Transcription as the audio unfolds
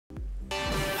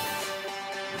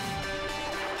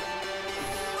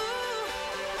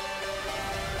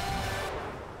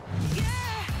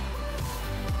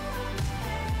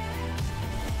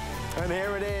And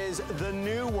here it is, the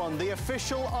new one, the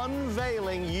official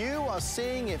unveiling. You are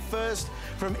seeing it first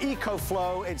from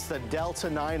Ecoflow. It's the Delta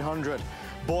 900.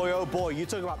 Boy, oh boy, you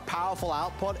talk about powerful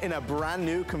output in a brand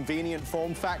new convenient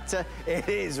form factor. It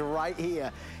is right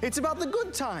here. It's about the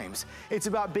good times. It's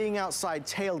about being outside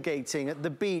tailgating at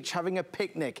the beach, having a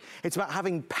picnic. It's about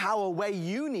having power where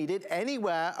you need it,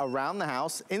 anywhere around the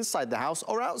house, inside the house,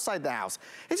 or outside the house.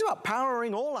 It's about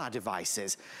powering all our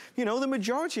devices. You know, the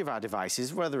majority of our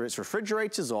devices, whether it's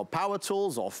refrigerators or power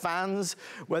tools or fans,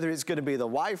 whether it's gonna be the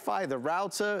Wi-Fi, the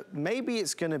router, maybe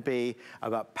it's gonna be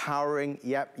about powering,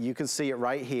 yep, you can see it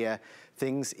right here,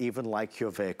 things even like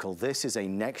your vehicle. This is a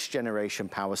next generation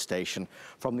power station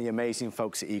from the amazing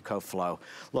folks at Ecoflow.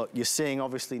 Look, you're seeing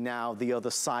obviously now the other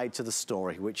side to the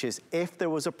story, which is if there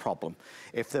was a problem,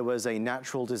 if there was a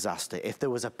natural disaster, if there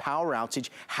was a power outage,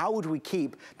 how would we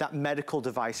keep that medical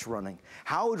device running?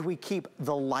 How would we keep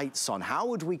the lights on? How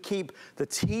would we keep the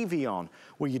TV on?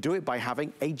 Well, you do it by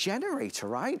having a generator,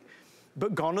 right?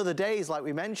 But gone are the days, like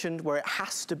we mentioned, where it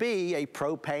has to be a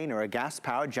propane or a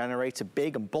gas-powered generator,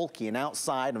 big and bulky and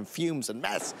outside and fumes and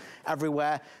mess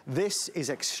everywhere. This is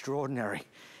extraordinary.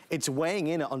 It's weighing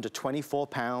in at under 24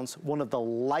 pounds, one of the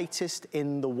lightest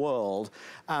in the world.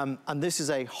 And this is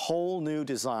a whole new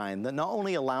design that not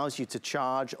only allows you to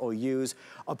charge or use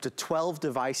up to 12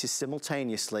 devices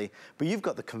simultaneously, but you've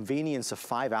got the convenience of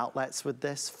 5 outlets with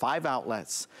this, 5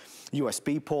 outlets.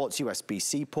 USB ports,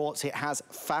 USB-C ports. It has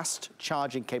fast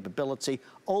charging capability,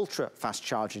 ultra fast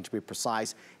charging to be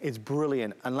precise. It's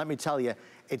brilliant, and let me tell you,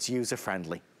 it's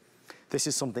user-friendly. This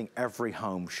is something every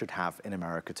home should have in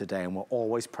America today, and we're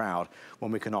always proud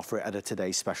when we can offer it at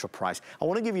today's special price. I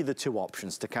want to give you the 2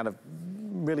 options to kind of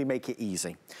really make it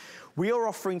easy. We are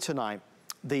offering tonight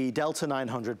the Delta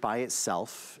 900 by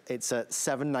itself. It's at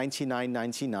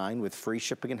 $799.99 with free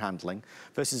shipping and handling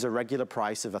versus a regular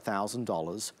price of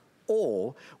 $1,000.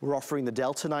 Or we're offering the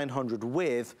Delta 900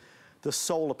 with the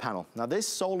solar panel. Now this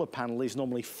solar panel is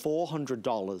normally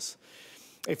 $400.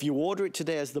 If you order it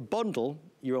today as the bundle,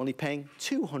 you're only paying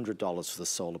 $200 for the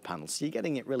solar panel. So you're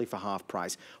getting it really for half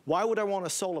price. Why would I want a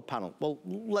solar panel? Well,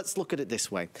 let's look at it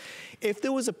this way. If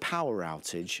there was a power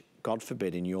outage, God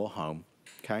forbid, in your home,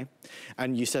 okay?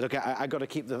 And you said, okay, I gotta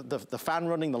keep the fan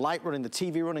running, the light running, the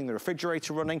TV running, the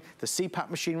refrigerator running, the CPAP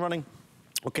machine running.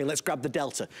 Okay, let's grab the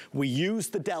Delta. We use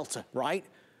the Delta, right?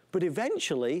 But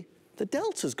eventually, the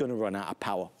Delta's gonna run out of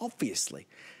power, obviously.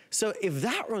 So if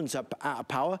that runs out of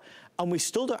power and we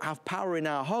still don't have power in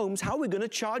our homes, how are we gonna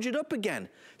charge it up again?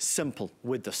 Simple,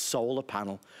 with the solar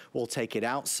panel. We'll take it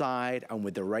outside, and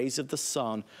with the rays of the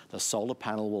sun, the solar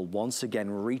panel will once again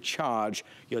recharge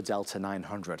your Delta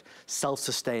 900.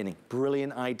 Self-sustaining,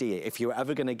 brilliant idea. If you're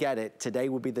ever gonna get it, today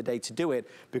would be the day to do it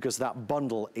because that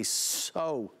bundle is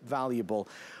so valuable.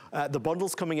 The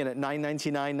bundle's coming in at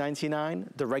 $999.99.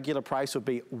 The regular price would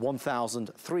be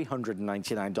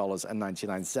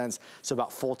 $1,399.99, so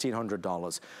about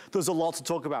 $1,400. There's a lot to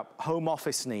talk about. Home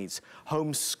office needs,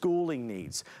 home schooling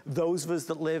needs, those of us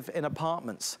that live in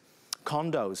apartments,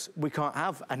 condos. We can't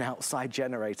have an outside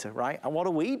generator, right? And what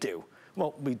do?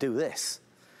 Well, we do this.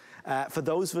 For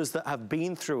those of us that have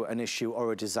been through an issue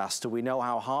or a disaster, we know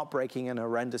how heartbreaking and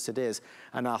horrendous it is,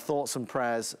 and our thoughts and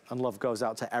prayers and love goes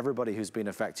out to everybody who's been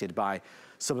affected by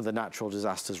some of the natural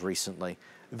disasters recently.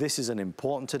 This is an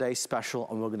important Today special,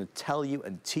 and we're gonna tell you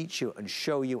and teach you and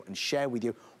show you and share with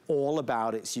you all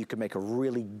about it so you can make a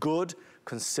really good,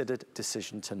 considered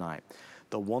decision tonight.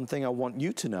 The one thing I want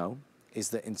you to know is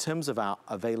that in terms of our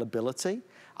availability,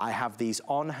 I have these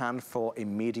on hand for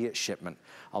immediate shipment.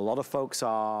 A lot of folks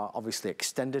are obviously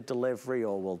extended delivery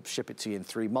or will ship it to you in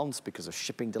 3 months because of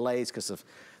shipping delays, because of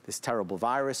this terrible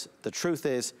virus. The truth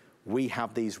is, we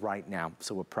have these right now,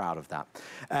 so we're proud of that.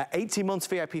 18 months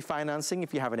VIP financing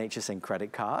if you have an HSN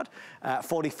credit card,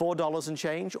 $44 and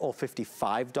change or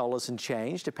 $55 and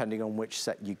change, depending on which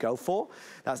set you go for.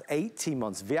 That's 18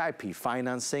 months VIP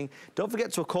financing. Don't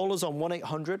forget to call us on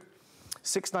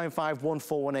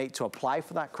 1-800-695-1418 to apply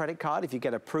for that credit card. If you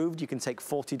get approved, you can take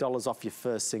 $40 off your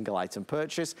first single item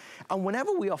purchase. And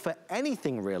whenever we offer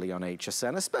anything really on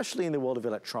HSN, especially in the world of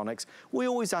electronics, we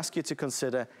always ask you to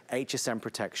consider HSN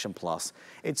Protection Plus.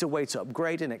 It's a way to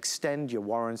upgrade and extend your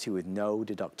warranty with no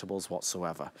deductibles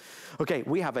whatsoever. Okay,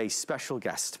 we have a special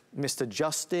guest, Mr.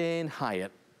 Justin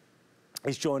Hyatt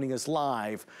is joining us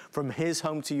live from his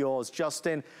home to yours.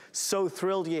 Justin, so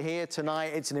thrilled you're here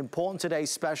tonight. It's an important Today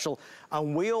special,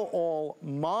 and we are all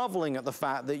marveling at the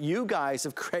fact that you guys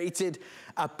have created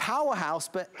a powerhouse,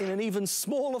 but in an even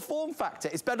smaller form factor.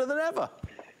 It's better than ever.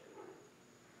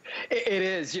 It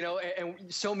is, you know, and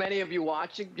so many of you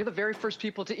watching, you're the very first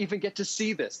people to even get to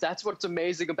see this. That's what's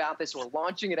amazing about this. We're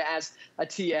launching it as a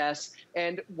TS,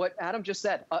 and what Adam just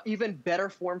said, even better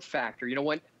form factor. You know,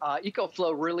 when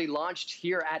Ecoflow really launched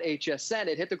here at HSN,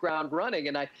 it hit the ground running,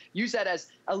 and I use that as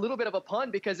a little bit of a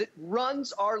pun because it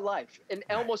runs our life, and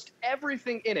almost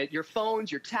everything in it, your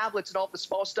phones, your tablets, and all the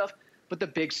small stuff, but the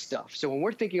big stuff. So when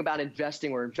we're thinking about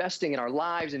investing, we're investing in our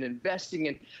lives and investing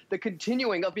in the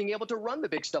continuing of being able to run the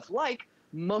big stuff, like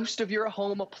most of your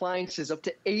home appliances, up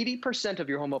to 80% of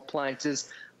your home appliances,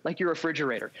 like your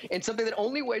refrigerator, and something that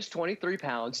only weighs 23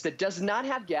 pounds, that does not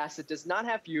have gas, that does not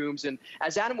have fumes. And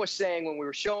as Adam was saying when we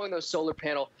were showing those solar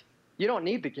panel, you don't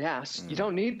need the gas. You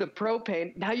don't need the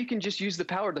propane. Now you can just use the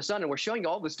power of the sun. And we're showing you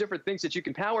all those different things that you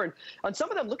can power. And on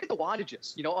some of them, look at the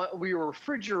wattages. You know, your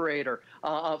refrigerator,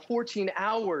 14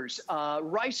 hours,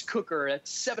 rice cooker at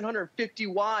 750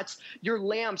 watts, your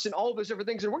lamps and all those different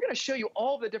things. And we're going to show you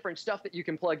all the different stuff that you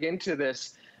can plug into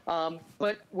this.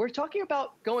 But we're talking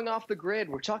about going off the grid.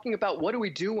 We're talking about what do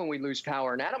we do when we lose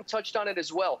power. And Adam touched on it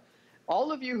as well.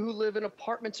 All of you who live in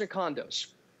apartments or condos,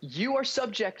 you are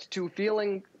subject to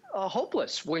feeling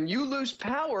hopeless. When you lose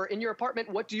power in your apartment,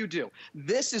 what do?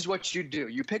 This is what you do.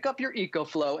 You pick up your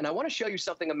Ecoflow, and I want to show you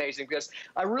something amazing because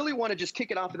I really want to just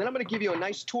kick it off, and then I'm going to give you a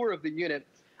nice tour of the unit.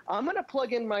 I'm going to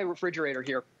plug in my refrigerator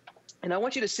here, and I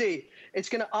want you to see it's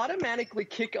going to automatically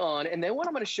kick on, and then what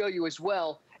I'm going to show you as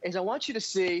well is I want you to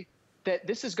see that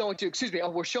this is going to, excuse me,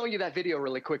 we're showing you that video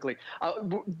really quickly.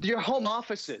 Your home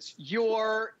offices,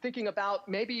 you're thinking about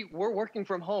maybe we're working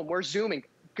from home, we're Zooming.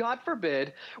 God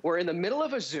forbid, we're in the middle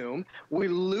of a Zoom, we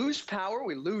lose power,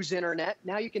 we lose internet.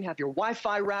 Now you can have your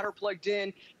Wi-Fi router plugged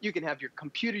in, you can have your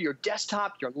computer, your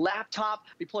desktop, your laptop,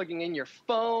 be plugging in your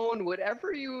phone,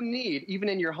 whatever you need, even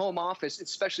in your home office,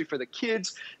 especially for the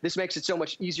kids. This makes it so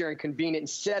much easier and convenient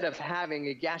instead of having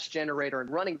a gas generator and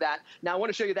running that. Now I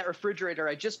want to show you that refrigerator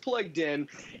I just plugged in,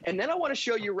 and then I want to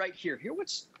show you right here. Here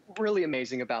what's really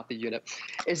amazing about the unit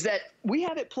is that we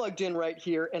have it plugged in right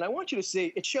here, and I want you to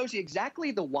see it shows you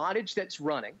exactly the wattage that's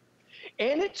running,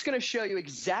 and it's going to show you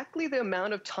exactly the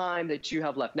amount of time that you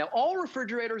have left. Now, all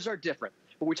refrigerators are different,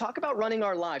 but we talk about running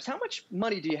our lives. How much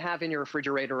money do you have in your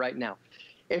refrigerator right now?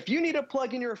 If you need to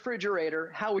plug in your refrigerator,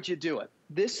 how would you do it?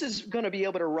 This is going to be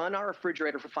able to run our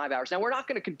refrigerator for 5 hours. Now, we're not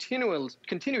going to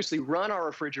continuously run our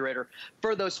refrigerator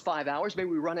for those 5 hours. Maybe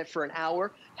we run it for an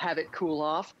hour, have it cool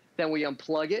off, then we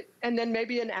unplug it, and then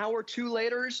maybe an hour or two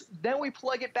later, then we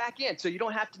plug it back in. So you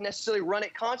don't have to necessarily run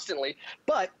it constantly.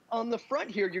 But on the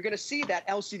front here, you're going to see that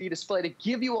LCD display to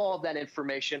give you all of that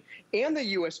information and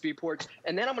the USB ports.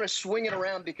 And then I'm going to swing it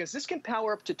around because this can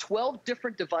power up to 12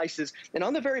 different devices. And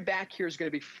on the very back here is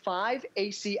going to be 5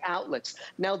 AC outlets.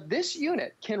 Now, this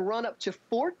unit can run up to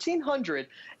 1,400,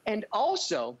 and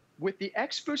also with the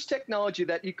X-Boost technology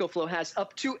that Ecoflow has,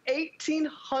 up to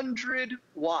 1,800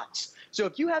 watts. So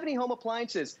if you have any home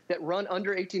appliances that run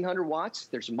under 1,800 watts,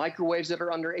 there's microwaves that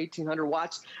are under 1,800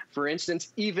 watts. For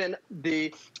instance, even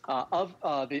the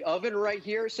oven right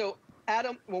here. So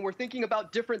Adam, when we're thinking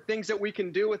about different things that we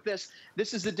can do with this,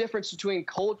 this is the difference between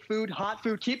cold food, hot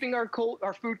food, keeping our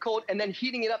food cold, and then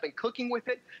heating it up and cooking with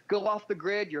it. Go off the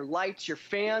grid, your lights, your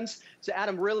fans. So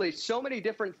Adam, really so many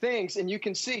different things. And you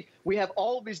can see we have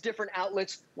all of these different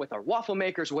outlets with our waffle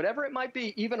makers, whatever it might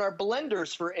be, even our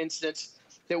blenders, for instance,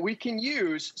 that we can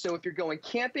use. So if you're going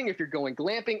camping, if you're going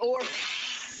glamping, or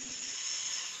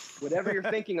whatever you're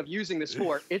thinking of using this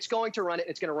for, it's going to run it.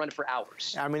 It's going to run it for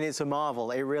hours. I mean, it's a marvel.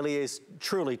 It really is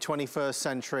truly 21st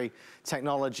century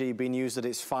technology being used at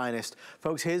its finest.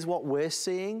 Folks, here's what we're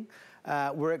seeing.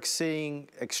 We're seeing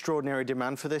extraordinary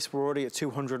demand for this. We're already at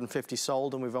 250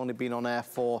 sold, and we've only been on air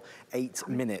for 8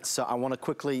 minutes. So I want to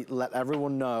quickly let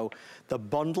everyone know the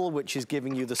bundle, which is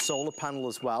giving you the solar panel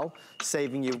as well,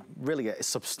 saving you really a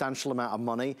substantial amount of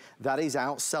money, that is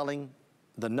outselling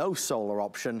the no solar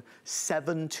option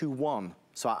 7-to-1.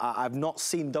 So I've not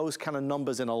seen those kind of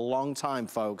numbers in a long time,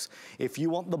 folks. If you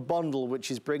want the bundle,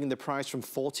 which is bringing the price from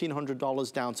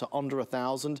 $1,400 down to under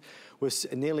 $1,000, we're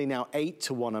nearly now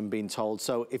 8-to-1, I'm being told.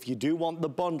 So if you do want the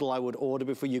bundle, I would order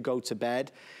before you go to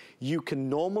bed. You can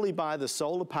normally buy the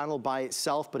solar panel by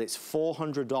itself, but it's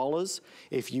 $400.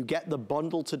 If you get the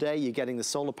bundle today, you're getting the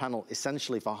solar panel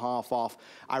essentially for half off.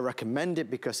 I recommend it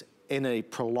because in a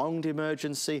prolonged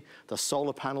emergency, the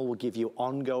solar panel will give you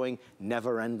ongoing,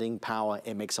 never-ending power.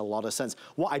 It makes a lot of sense.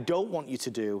 What I don't want you to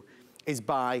do is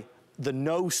buy the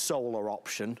no solar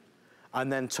option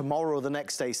and then tomorrow or the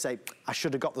next day say, I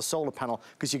should have got the solar panel,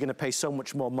 because you're going to pay so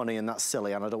much more money, and that's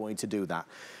silly, and I don't want you to do that.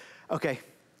 Okay.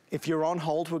 If you're on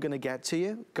hold, we're going to get to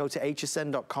you. Go to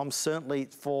hsn.com, certainly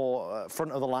for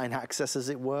front of the line access, as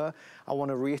it were. I want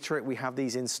to reiterate, we have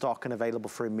these in stock and available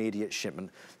for immediate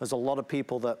shipment. There's a lot of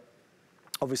people that,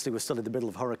 obviously, we're still in the middle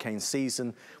of hurricane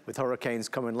season, with hurricanes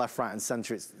coming left, right, and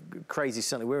center. It's crazy.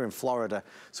 Certainly, we're in Florida,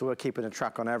 so we're keeping a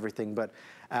track on everything. But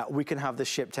we can have this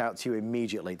shipped out to you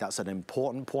immediately. That's an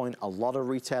important point. A lot of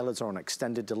retailers are on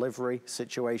extended delivery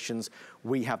situations.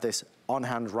 We have this on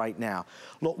hand right now.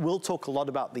 Look, we'll talk a lot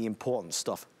about the important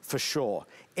stuff, for sure.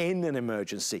 In an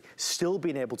emergency, still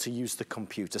being able to use the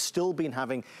computer, still being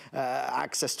having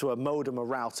access to a modem, a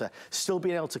router, still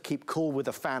being able to keep cool with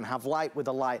a fan, have light with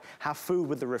a light, have food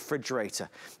with the refrigerator,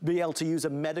 be able to use a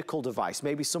medical device.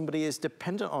 Maybe somebody is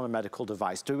dependent on a medical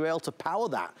device. To be able to power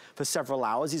that for several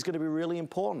hours is going to be really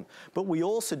important. But we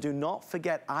also do not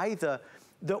forget either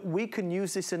that we can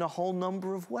use this in a whole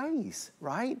number of ways,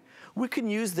 right? We can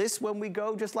use this when we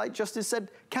go, just like Justin said,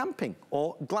 camping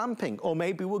or glamping, or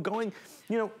maybe we're going,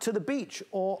 you know, to the beach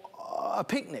or a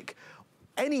picnic.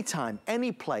 Anytime,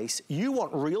 any place, you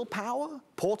want real power,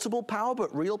 portable power,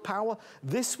 but real power,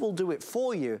 this will do it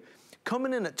for you.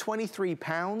 Coming in at 23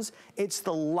 pounds, it's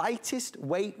the lightest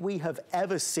weight we have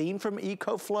ever seen from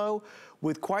Ecoflow,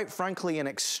 with, quite frankly, an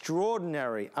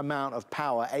extraordinary amount of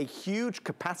power, a huge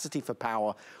capacity for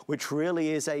power, which really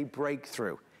is a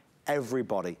breakthrough.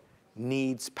 Everybody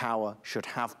needs power, should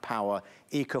have power.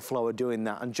 Ecoflow are doing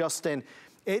that. And Justin,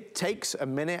 it takes a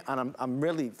minute, and I'm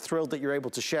really thrilled that you're able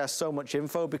to share so much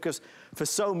info, because for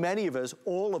so many of us,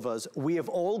 all of us, we have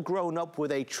all grown up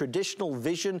with a traditional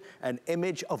vision and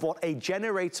image of what a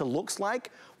generator looks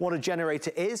like, what a generator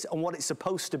is, and what it's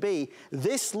supposed to be.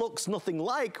 This looks nothing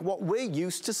like what we're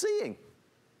used to seeing.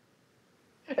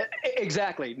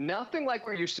 Exactly. Nothing like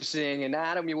we're used to seeing. And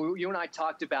Adam, you and I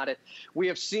talked about it. We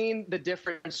have seen the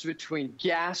difference between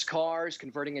gas cars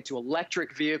converting into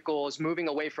electric vehicles, moving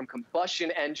away from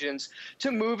combustion engines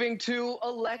to moving to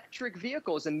electric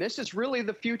vehicles. And this is really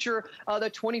the future, the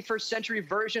 21st century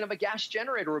version of a gas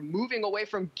generator. We're moving away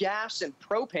from gas and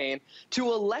propane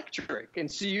to electric. And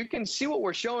so you can see what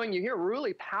we're showing you here,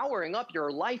 really powering up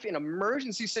your life in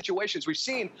emergency situations. We've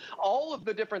seen all of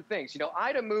the different things. You know,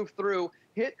 Ida moved through,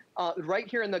 hit right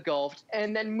here in the Gulf,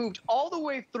 and then moved all the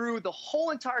way through the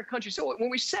whole entire country. So when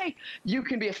we say you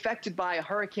can be affected by a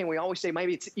hurricane, we always say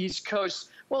maybe it's the East Coast.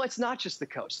 Well, it's not just the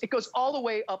coast. It goes all the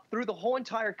way up through the whole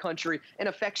entire country and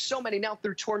affects so many now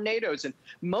through tornadoes. And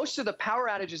most of the power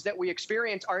outages that we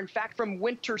experience are, in fact, from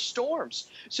winter storms.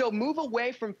 So move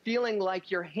away from feeling like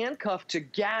you're handcuffed to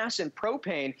gas and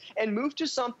propane and move to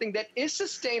something that is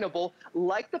sustainable,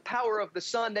 like the power of the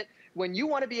sun, that when you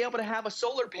want to be able to have a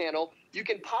solar panel, you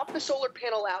can pop the solar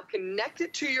panel out, connect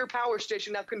it to your power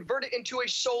station, now convert it into a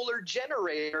solar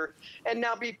generator, and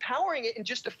now be powering it in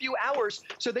just a few hours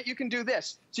so that you can do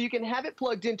this. So you can have it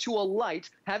plugged into a light,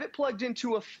 have it plugged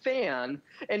into a fan,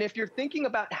 and if you're thinking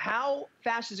about how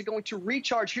fast is it going to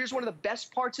recharge, here's one of the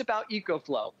best parts about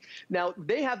Ecoflow. Now,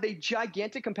 they have a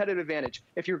gigantic competitive advantage.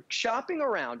 If you're shopping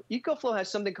around, Ecoflow has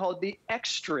something called the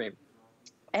Extreme.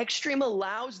 Extreme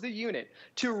allows the unit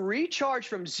to recharge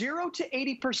from 0 to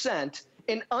 80%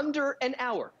 in under an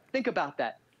hour. Think about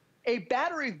that. A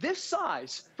battery this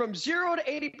size, from 0 to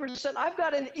 80%, I've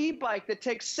got an e-bike that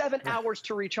takes 7 hours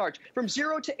to recharge, from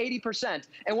 0 to 80%.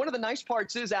 And one of the nice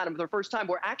parts is, Adam, for the first time,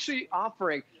 we're actually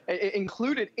offering,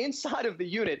 included inside of the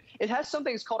unit, it has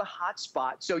something that's called a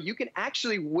hotspot. So you can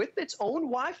actually, with its own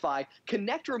Wi-Fi,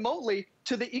 connect remotely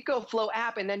to the Ecoflow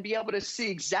app and then be able to see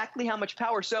exactly how much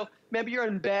power. So maybe you're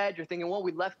in bed, you're thinking, well,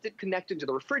 we left it connected to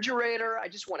the refrigerator. I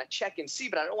just want to check and see,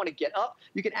 but I don't want to get up.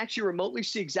 You can actually remotely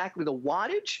see exactly the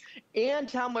wattage and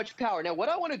how much power. Now, what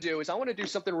I want to do is I want to do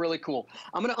something really cool.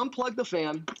 I'm going to unplug the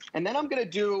fan, and then I'm going to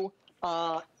do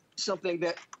something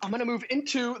that I'm going to move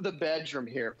into the bedroom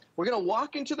here. We're going to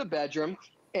walk into the bedroom.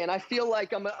 And I feel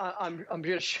like I'm going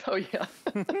to show you.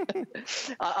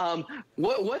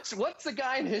 What's the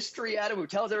guy in history, Adam, who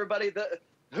tells everybody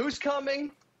who's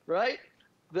coming, right?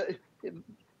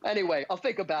 Anyway, I'll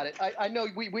think about it. I know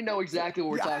we know exactly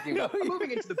what we're talking about. I'm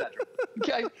moving into the bedroom.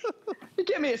 Okay,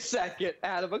 give me a second,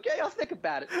 Adam. Okay, I'll think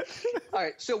about it. All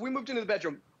right, so we moved into the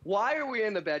bedroom. Why are we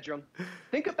in the bedroom?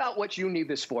 Think about what you need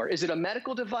this for. Is it a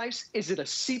medical device? Is it a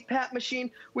CPAP machine?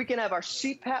 We can have our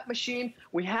CPAP machine.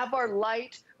 We have our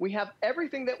light. We have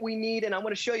everything that we need. And I'm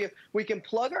going to show you, we can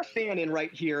plug our fan in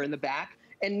right here in the back.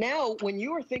 And now when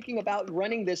you are thinking about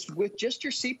running this with just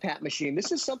your CPAP machine,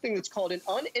 this is something that's called an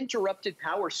uninterrupted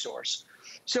power source.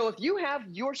 So if you have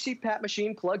your CPAP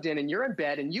machine plugged in and you're in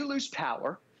bed and you lose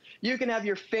power, You can have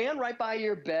your fan right by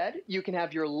your bed. You can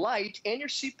have your light and your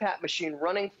CPAP machine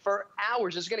running for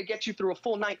hours. It's going to get you through a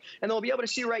full night. And they'll be able to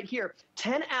see right here,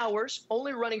 10 hours,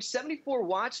 only running 74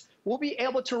 watts. We'll be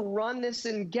able to run this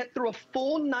and get through a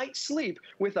full night's sleep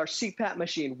with our CPAP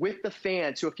machine, with the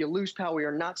fan. So if you lose power,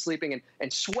 you're not sleeping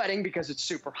and sweating because it's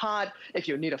super hot. If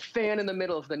you need a fan in the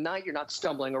middle of the night, you're not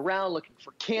stumbling around looking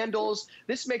for candles.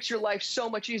 This makes your life so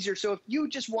much easier. So if you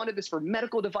just wanted this for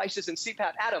medical devices and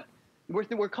CPAP, Adam,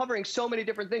 we're covering so many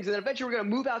different things. And then eventually we're going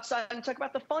to move outside and talk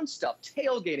about the fun stuff,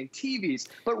 tailgating, TVs.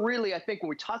 But really, I think when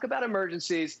we talk about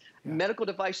emergencies, medical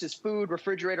devices, food,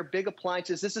 refrigerator, big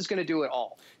appliances, this is going to do it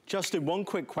all. Justin, one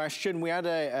quick question. We had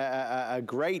a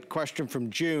great question from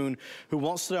June who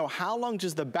wants to know, how long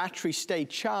does the battery stay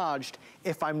charged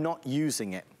if I'm not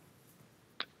using it?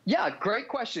 Yeah, great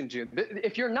question, June.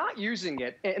 If you're not using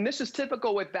it, and this is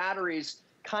typical with batteries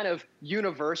kind of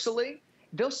universally,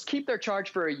 they'll keep their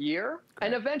charge for a year,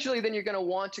 and eventually then you're going to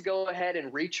want to go ahead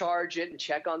and recharge it and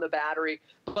check on the battery.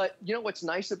 But you know what's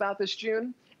nice about this,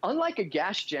 June? Unlike a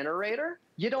gas generator,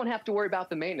 you don't have to worry about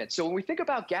the maintenance. So when we think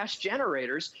about gas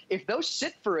generators, if those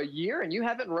sit for a year and you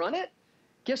haven't run it,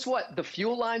 guess what? The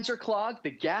fuel lines are clogged.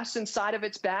 The gas inside of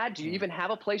it's bad. Do you even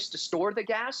have a place to store the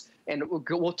gas? And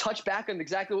we'll touch back on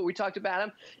exactly what we talked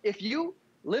about. If you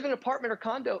live in an apartment or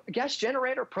condo, a gas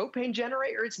generator, propane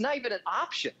generator, it's not even an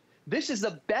option. This is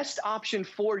the best option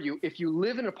for you if you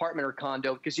live in an apartment or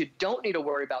condo, because you don't need to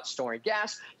worry about storing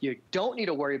gas. You don't need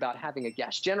to worry about having a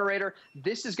gas generator.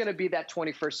 This is going to be that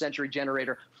 21st century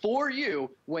generator for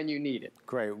you when you need it.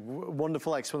 Great.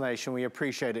 Wonderful explanation. We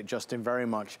appreciate it, Justin, very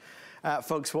much.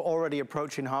 Folks, we're already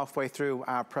approaching halfway through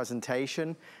our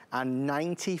presentation, and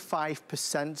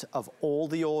 95% of all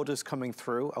the orders coming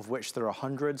through, of which there are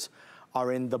hundreds,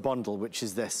 are in the bundle, which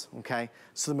is this, okay?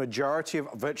 So the majority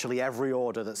of virtually every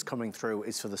order that's coming through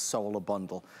is for the solar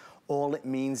bundle. All it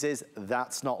means is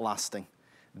that's not lasting.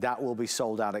 That will be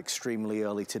sold out extremely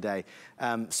early today.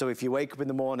 So if you wake up in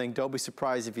the morning, don't be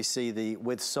surprised if you see the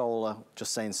with solar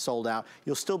just saying sold out.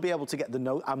 You'll still be able to get the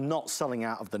no, I'm not selling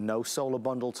out of the no solar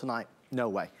bundle tonight. No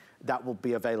way. That will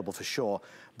be available for sure.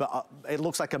 But it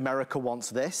looks like America wants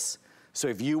this. So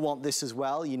if you want this as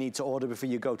well, you need to order before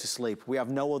you go to sleep. We have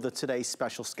no other today's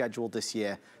special scheduled this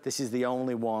year. This is the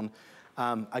only one.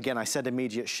 Again, I said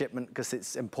immediate shipment because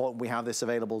it's important we have this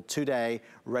available today,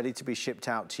 ready to be shipped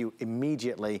out to you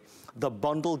immediately. The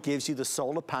bundle gives you the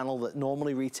solar panel that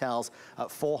normally retails at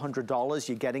 $400.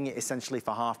 You're getting it essentially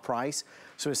for half price.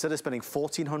 So instead of spending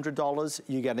 $1,400,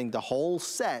 you're getting the whole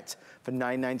set for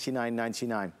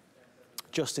 $999.99.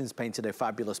 Justin's painted a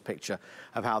fabulous picture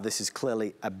of how this is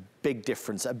clearly a big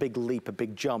difference, a big leap, a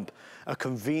big jump, a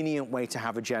convenient way to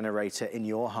have a generator in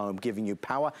your home, giving you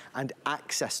power and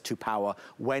access to power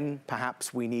when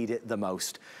perhaps we need it the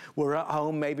most. We're at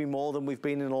home maybe more than we've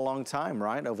been in a long time,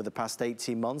 right? Over the past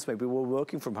 18 months, maybe we're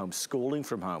working from home, schooling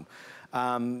from home.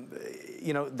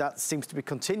 You know, that seems to be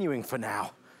continuing for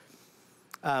now.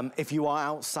 If you are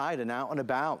outside and out and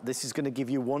about, this is going to give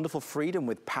you wonderful freedom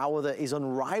with power that is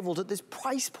unrivaled at this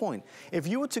price point. If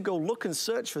you were to go look and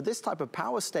search for this type of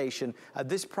power station at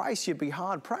this price, you'd be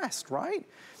hard pressed, right?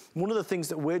 One of the things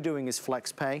that we're doing is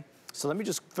FlexPay. So let me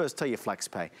just first tell you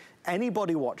FlexPay.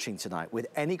 Anybody watching tonight with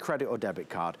any credit or debit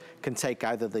card can take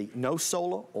either the no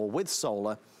solar or with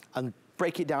solar and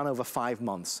break it down over 5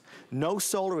 months. No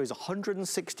solar is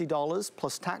 $160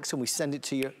 plus tax, and we send it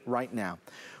to you right now.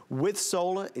 With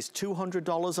solar is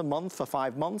 $200 a month for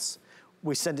 5 months.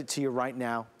 We send it to you right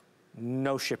now,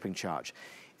 no shipping charge.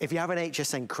 If you have an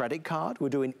HSN credit card, we're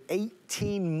doing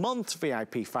 18-month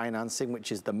VIP financing,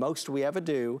 which is the most we ever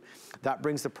do. That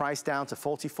brings the price down to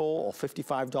 $44 or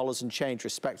 $55 and change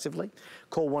respectively.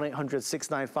 Call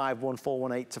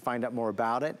 1-800-695-1418 to find out more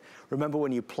about it. Remember,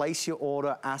 when you place your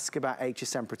order, ask about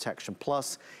HSN Protection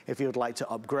Plus. If you'd like to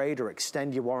upgrade or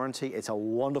extend your warranty, it's a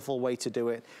wonderful way to do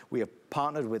it. We have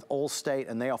partnered with Allstate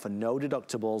and they offer no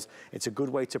deductibles. It's a good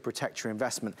way to protect your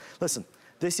investment. Listen,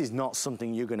 this is not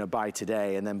something you're going to buy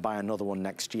today and then buy another one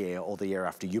next year or the year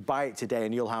after. You buy it today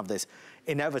and you'll have this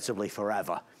inevitably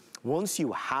forever. Once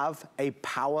you have a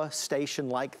power station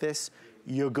like this,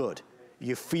 you're good.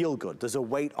 You feel good. There's a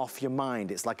weight off your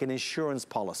mind. It's like an insurance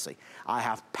policy. I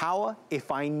have power if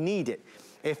I need it.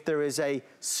 If there is a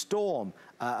storm,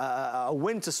 a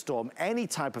winter storm, any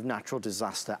type of natural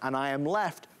disaster, and I am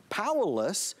left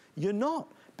powerless, you're not,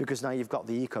 because now you've got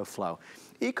the Ecoflow.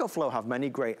 Ecoflow have many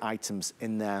great items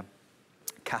in their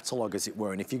catalog, as it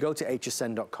were, and if you go to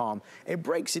hsn.com, it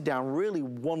breaks it down really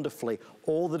wonderfully,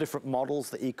 all the different models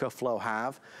that Ecoflow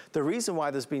have. The reason why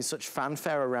there's been such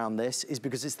fanfare around this is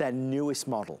because it's their newest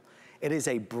model. It is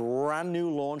a brand new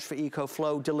launch for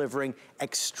Ecoflow, delivering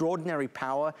extraordinary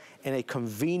power in a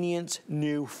convenient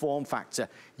new form factor.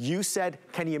 You said,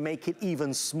 can you make it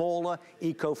even smaller?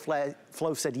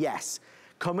 Ecoflow said yes.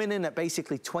 Coming in at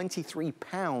basically 23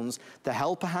 pounds, the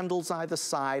helper handles either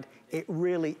side. It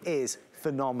really is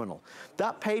phenomenal.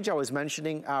 That page I was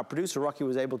mentioning, our producer Rocky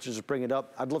was able to just bring it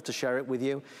up. I'd love to share it with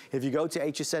you. If you go to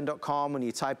hsn.com and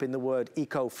you type in the word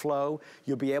Ecoflow,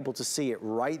 you'll be able to see it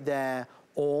right there.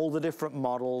 All the different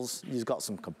models. You've got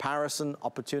some comparison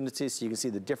opportunities so you can see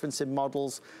the difference in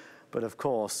models. But of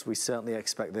course, we certainly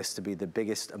expect this to be the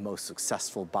biggest and most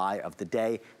successful buy of the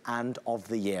day and of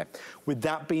the year. With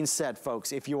that being said,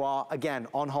 folks, if you are, again,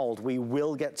 on hold, we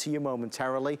will get to you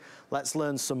momentarily. Let's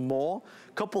learn some more.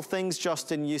 Couple things,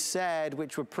 Justin, you said,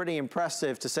 which were pretty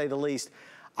impressive, to say the least.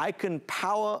 I can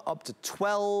power up to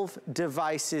 12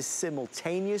 devices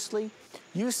simultaneously.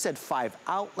 You said 5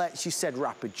 outlets. You said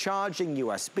rapid charging,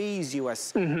 USBs,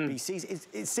 USB-Cs.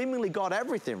 It seemingly got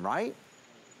everything, right?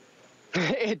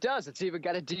 It does. It's even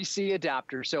got a DC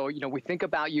adapter. So, you know, we think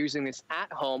about using this at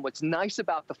home. What's nice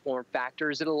about the form factor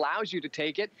is it allows you to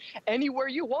take it anywhere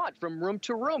you want, from room,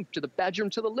 to the bedroom,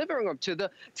 to the living room, to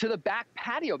the back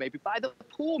patio, maybe by the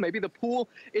pool. Maybe the pool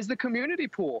is the community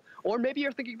pool. Or maybe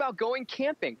you're thinking about going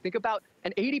camping. Think about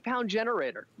an 80-pound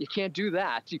generator. You can't do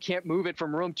that. You can't move it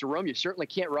from room to room. You certainly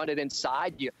can't run it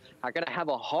inside. You are going to have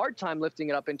a hard time lifting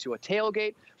it up into a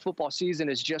tailgate. Football season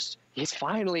is just, it's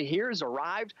finally here, has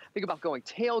arrived. Think about going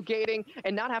tailgating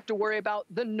and not have to worry about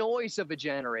the noise of a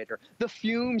generator, the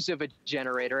fumes of a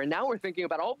generator. And now we're thinking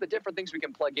about all the different things we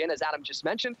can plug in, as Adam just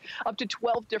mentioned, up to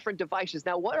 12 different devices.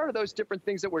 Now, what are those different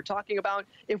things that we're talking about?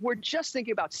 If we're just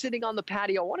thinking about sitting on the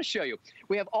patio, I want to show you.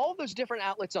 We have all those different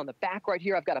outlets on the back right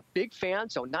here. I've got a big fan,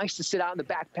 so nice to sit out in the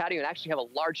back patio and actually have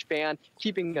a large fan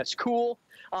keeping us cool.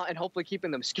 And hopefully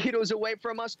keeping the mosquitoes away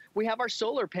from us. We have our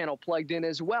solar panel plugged in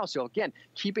as well. So again,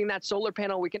 keeping that solar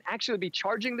panel, we can actually be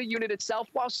charging the unit itself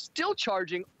while still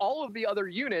charging all of the other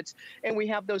units. And we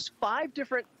have those 5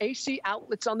 different AC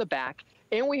outlets on the back.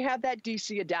 And we have that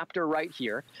DC adapter right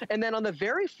here. And then on the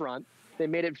very front, they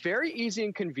made it very easy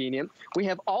and convenient. We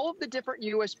have all of the different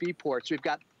USB ports. We've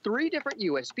got 3 different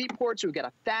USB ports. We've got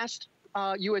a fast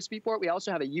USB port. We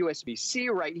also have a USB-C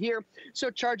right here. So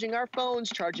charging our phones,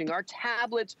 charging our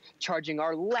tablets, charging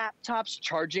our laptops,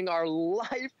 charging our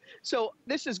life. So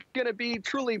this is going to be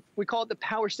truly, we call it the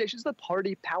power station. It's the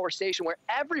party power station where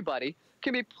everybody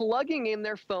can be plugging in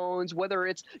their phones, whether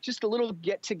it's just a little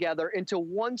get together, into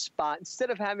one spot instead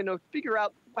of having to figure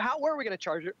out where are we going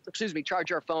to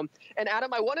charge our phone. And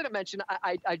Adam, I wanted to mention,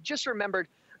 I just remembered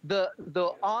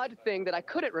the odd thing that I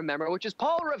couldn't remember, which is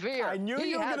Paul Revere. I knew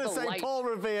you were going to say light. Paul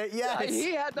Revere. Yes.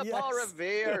 He had the Paul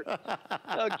Revere.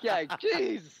 Okay,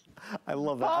 jeez. I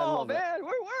love it. Paul, I love man,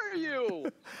 where were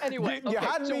you? Anyway, you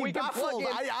had so me baffled.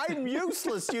 I'm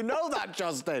useless. You know that,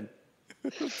 Justin.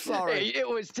 Sorry. It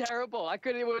was terrible. I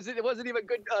couldn't. It wasn't even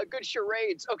good. Good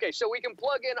charades. Okay, so we can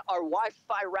plug in our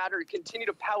Wi-Fi router to continue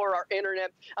to power our internet.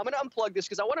 I'm going to unplug this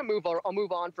because I want to move. I'll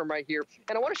move on from right here,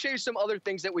 and I want to show you some other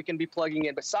things that we can be plugging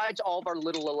in besides all of our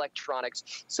little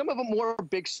electronics. Some of them more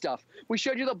big stuff. We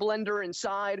showed you the blender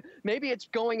inside. Maybe it's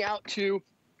going out to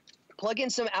plug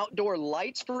in some outdoor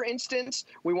lights, for instance.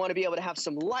 We want to be able to have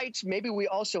some lights. Maybe we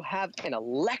also have an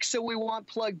Alexa we want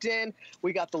plugged in.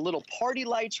 We got the little party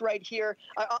lights right here.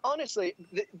 Honestly,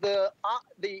 the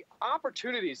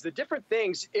opportunities, the different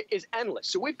things is endless.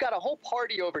 So we've got a whole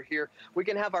party over here. We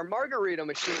can have our margarita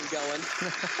machine going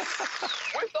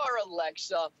with our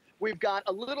Alexa. We've got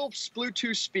a little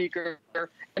Bluetooth speaker,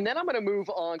 and then I'm going to move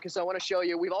on because I want to show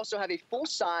you. We also have a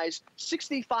full-size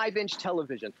 65-inch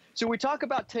television. So we talk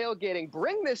about tailgating.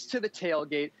 Bring this to the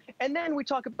tailgate, and then we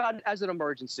talk about it as an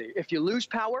emergency. If you lose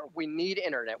power, we need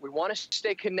internet. We want to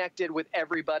stay connected with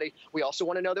everybody. We also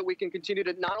want to know that we can continue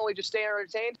to not only just stay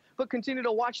entertained, but continue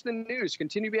to watch the news,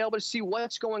 continue to be able to see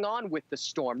what's going on with the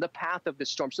storm, the path of the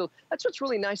storm. So that's what's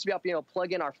really nice about being able to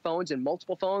plug in our phones and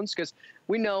multiple phones, because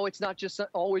we know it's not just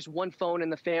always one phone in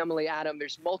the family, Adam.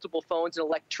 There's multiple phones and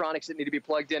electronics that need to be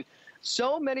plugged in.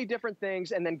 So many different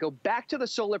things. And then go back to the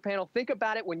solar panel. Think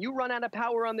about it. When you run out of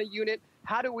power on the unit,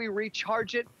 how do we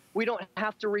recharge it? We don't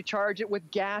have to recharge it with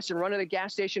gas and run at a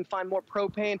gas station, find more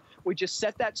propane. We just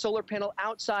set that solar panel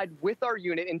outside with our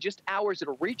unit. In just hours,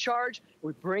 it'll recharge.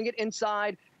 We bring it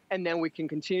inside. and then we can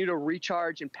continue to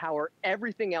recharge and power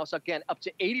everything else, again, up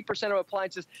to 80% of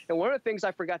appliances. And one of the things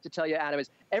I forgot to tell you, Adam, is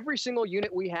every single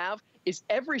unit we have is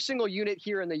every single unit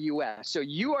here in the U.S. So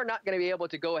you are not going to be able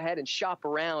to go ahead and shop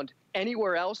around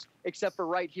anywhere else except for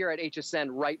right here at HSN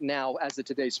right now as the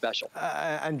Today's Special.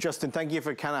 And Justin, thank you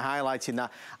for kind of highlighting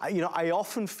that. You know, I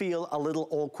often feel a little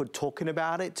awkward talking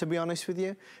about it, to be honest with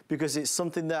you, because it's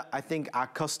something that I think our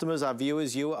customers, our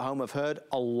viewers, you at home have heard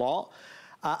a lot.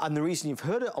 And the reason you've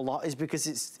heard it a lot is because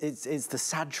it's the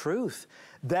sad truth.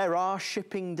 There are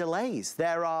shipping delays.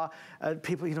 There are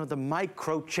people, you know, the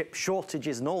microchip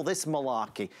shortages and all this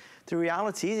malarkey. The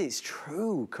reality is it's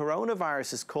true.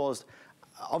 Coronavirus has caused,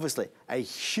 obviously, a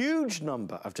huge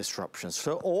number of disruptions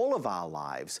for all of our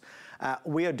lives.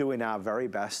 We are doing our very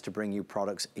best to bring you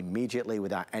products immediately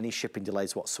without any shipping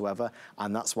delays whatsoever.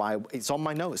 And that's why it's on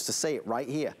my notes to say it right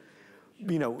here.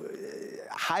 You know,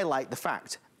 highlight the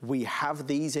fact. We have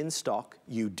these in stock.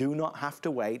 You do not have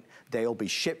to wait. They'll be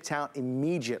shipped out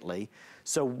immediately.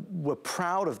 So we're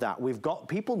proud of that. We've got,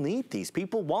 people need these.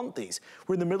 People want these.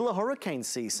 We're in the middle of hurricane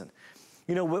season.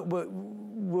 You know,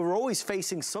 we're always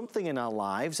facing something in our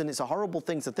lives, and it's a horrible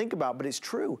thing to think about, but it's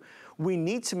true. We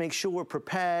need to make sure we're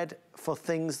prepared for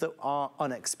things that are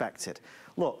unexpected.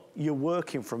 Look, you're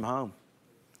working from home.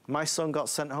 My son got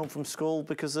sent home from school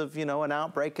because of, you know, an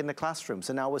outbreak in the classroom.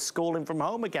 So now we're schooling from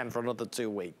home again for another 2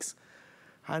 weeks.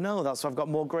 I know, that's why I've got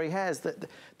more gray hairs.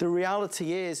 The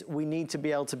reality is we need to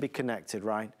be able to be connected,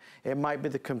 right? It might be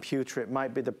the computer, it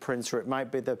might be the printer, it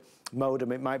might be the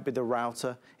modem, it might be the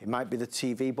router, it might be the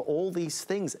TV, but all these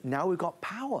things, now we've got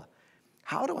power.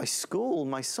 How do I school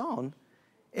my son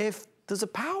if there's a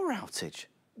power outage?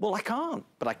 Well, I can't,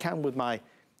 but I can with my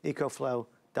Ecoflow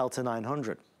Delta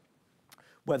 900.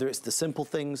 Whether it's the simple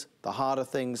things, the harder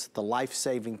things, the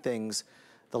life-saving things,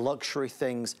 the luxury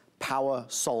things, power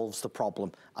solves the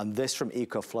problem. And this from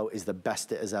Ecoflow is the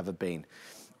best it has ever been.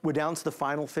 We're down to the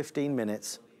final 15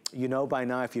 minutes. You know by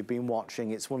now, if you've been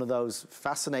watching, it's one of those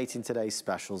fascinating Today's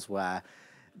Specials where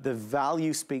the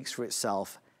value speaks for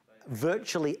itself.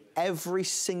 Virtually every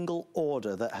single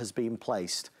order that has been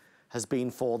placed has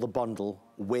been for the bundle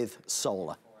with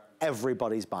solar.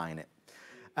 Everybody's buying it.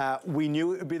 We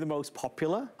knew it would be the most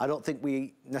popular. I don't think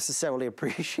we necessarily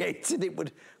appreciated it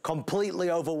would completely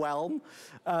overwhelm.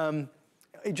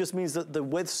 It just means that the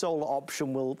with solar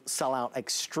option will sell out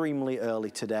extremely early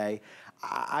today.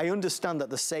 I understand that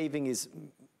the saving is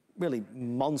really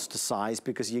monster size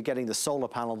because you're getting the solar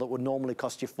panel that would normally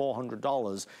cost you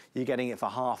 $400. You're getting it for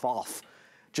half off.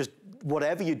 Just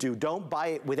whatever you do, don't buy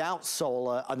it without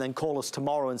solar and then call us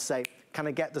tomorrow and say, can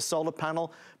I get the solar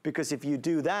panel? Because if you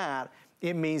do that,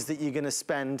 it means that you're going to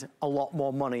spend a lot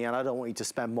more money, and I don't want you to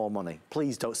spend more money.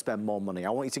 Please don't spend more money.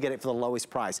 I want you to get it for the lowest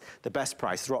price, the best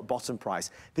price, the rock bottom price.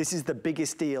 This is the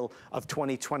biggest deal of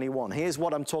 2021. Here's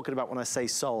what I'm talking about when I say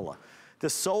solar.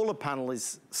 The solar panel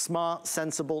is smart,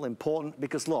 sensible, important,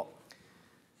 because look,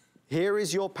 here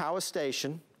is your power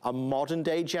station, a modern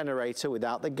day generator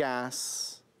without the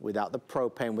gas, without the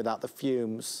propane, without the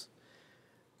fumes.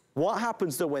 What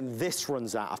happens though when this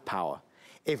runs out of power?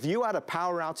 If you had a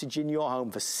power outage in your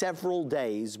home for several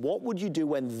days, what would you do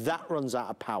when that runs out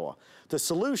of power? The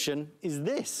solution is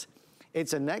this.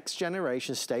 It's a next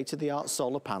generation state-of-the-art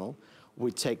solar panel.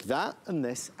 We'd take that and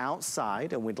this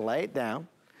outside and we'd lay it down,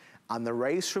 and the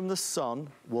rays from the sun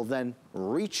will then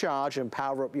recharge and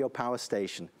power up your power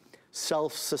station.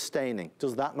 Self-sustaining.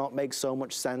 Does that not make so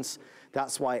much sense?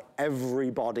 That's why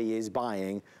everybody is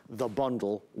buying the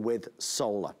bundle with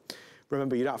solar.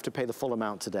 Remember, you don't have to pay the full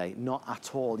amount today, not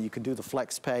at all. You can do the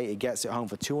flex pay. It gets it home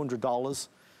for $200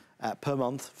 per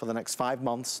month for the next 5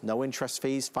 months. No interest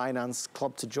fees, finance,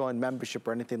 club to join, membership,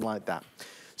 or anything like that.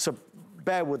 So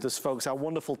bear with us, folks. Our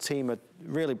wonderful team are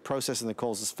really processing the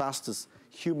calls as fast as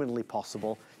humanly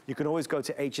possible. You can always go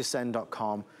to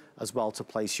hsn.com as well to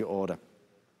place your order.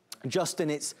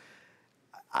 Justin,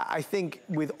 I think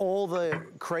with all the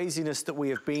craziness that we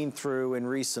have been through in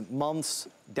recent months,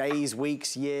 days,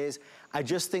 weeks, years, I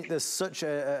just think there's such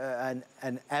an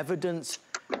evident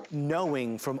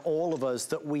knowing from all of us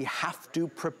that we have to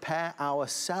prepare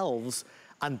ourselves,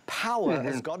 and power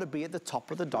has got to be at the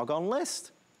top of the doggone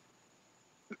list.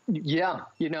 Yeah,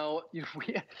 you know,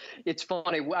 it's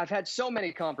funny. I've had so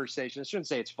many conversations. I shouldn't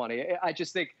say it's funny. I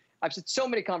just think I've had so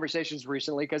many conversations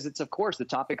recently because it's, of course, the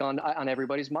topic on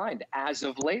everybody's mind as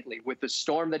of lately with the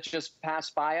storm that just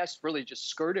passed by us, really just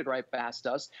skirted right past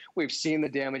us. We've seen the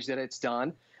damage that it's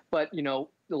done. But, you know,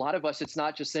 a lot of us, it's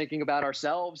not just thinking about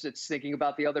ourselves. It's thinking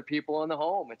about the other people in the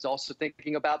home. It's also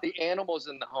thinking about the animals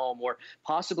in the home, or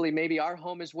possibly maybe our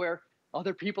home is where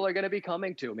other people are going to be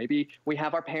coming to. Maybe we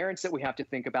have our parents that we have to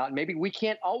think about, and maybe we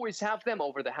can't always have them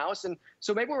over the house. And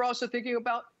so maybe we're also thinking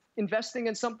about investing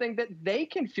in something that they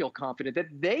can feel confident that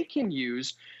they can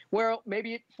use, where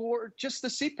maybe it for just the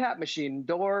CPAP machine,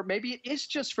 or maybe it is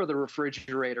just for the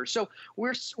refrigerator. So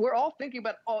we're all thinking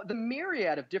about the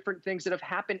myriad of different things that have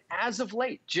happened as of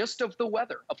late, just of the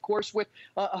weather. Of course, with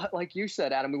like you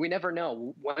said, Adam, we never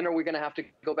know when are we going to have to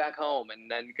go back home,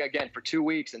 and then again for 2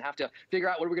 weeks, and have to figure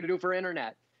out what are we going to do for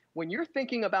internet. When you're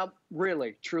thinking about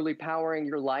really, truly powering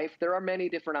your life, there are many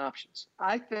different options.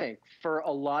 I think for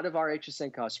a lot of our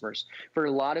HSN customers, for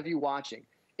a lot of you watching,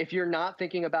 if you're not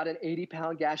thinking about an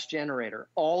 80-pound gas generator,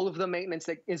 all of the maintenance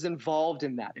that is involved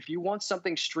in that, if you want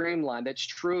something streamlined that's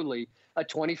truly a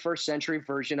 21st century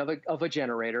version of a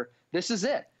generator, this is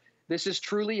it. This is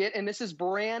truly it, and this is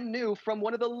brand new from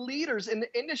one of the leaders in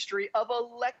the industry of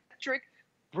electric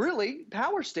really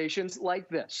power stations like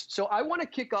this. So I want to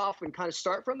kick off and kind of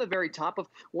start from the very top of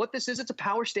what this is. It's a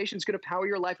power station. It's going to power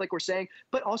your life, like we're saying,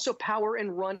 but also power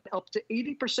and run up to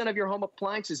 80% of your home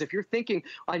appliances. If you're thinking,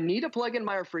 I need to plug in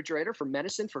my refrigerator for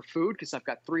medicine, for food, because I've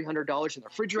got $300 in the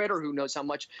refrigerator, who knows how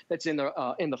much that's in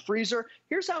the freezer.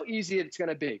 Here's how easy it's going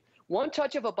to be. One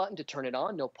touch of a button to turn it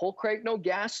on, no pull crate, no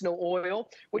gas, no oil,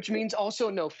 which means also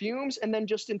no fumes. And then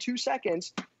just in 2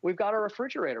 seconds, we've got our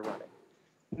refrigerator running.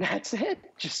 That's it.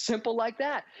 Just simple like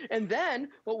that. And then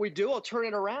what we do, I'll turn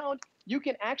it around. You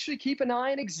can actually keep an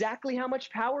eye on exactly how much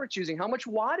power it's using, how much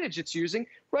wattage it's using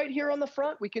right here on the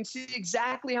front. We can see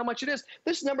exactly how much it is.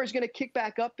 This number is going to kick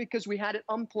back up because we had it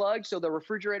unplugged. So the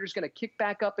refrigerator is going to kick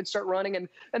back up and start running. And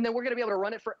then we're going to be able to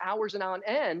run it for hours and on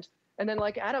end. And then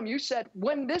like Adam, you said,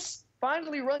 when this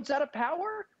finally runs out of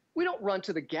power, we don't run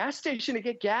to the gas station to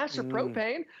get gas or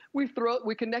propane. We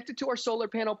connect it to our solar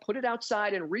panel, put it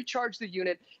outside, and recharge the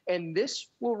unit. And this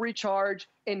will recharge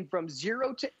in from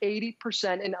 0 to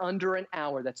 80% in under an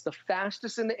hour. That's the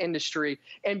fastest in the industry.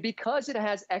 And because it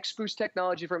has X-Boost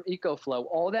technology from Ecoflow,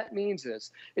 all that means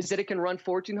is that it can run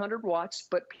 1,400 watts,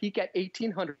 but peak at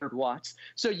 1,800 watts.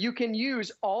 So you can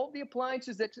use all the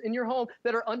appliances that's in your home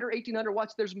that are under 1,800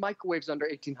 watts. There's microwaves under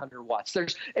 1,800 watts.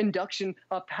 There's induction,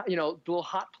 little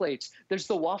hot plates. There's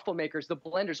the waffle makers, the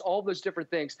blenders, all those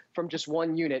different things from just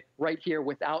one unit right here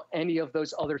without any of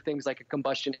those other things like a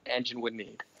combustion engine would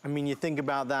need. I mean, you think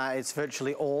about that, it's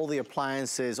virtually all the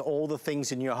appliances, all the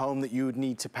things in your home that you would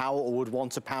need to power or would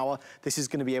want to power, this is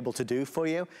going to be able to do for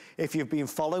you. If you've been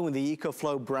following the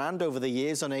Ecoflow brand over the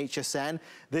years on HSN,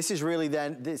 this is really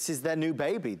their new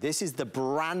baby. This is the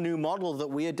brand new model that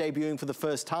we are debuting for the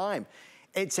first time.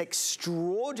 It's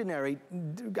extraordinary.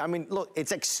 I mean, look,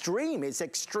 it's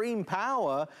extreme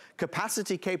power,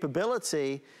 capacity,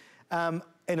 capability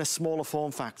in a smaller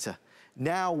form factor.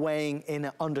 Now weighing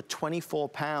in under 24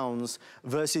 pounds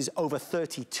versus over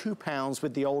 32 pounds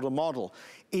with the older model.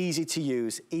 Easy to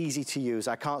use, easy to use.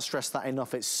 I can't stress that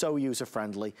enough. It's so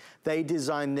user-friendly. They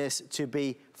designed this to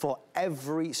be for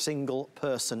every single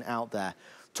person out there.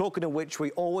 Talking of which,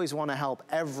 we always want to help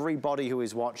everybody who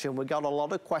is watching. We got a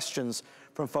lot of questions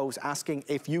from folks asking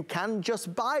if you can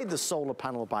just buy the solar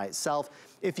panel by itself,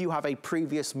 if you have a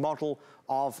previous model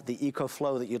of the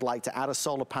Ecoflow that you'd like to add a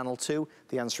solar panel to.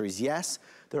 The answer is yes.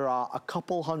 There are a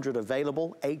couple hundred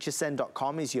available.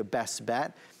 hsn.com is your best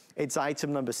bet. It's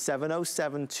item number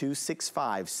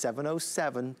 707265,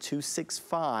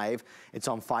 707265. It's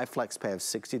on 5 flex pay of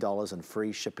 $60 and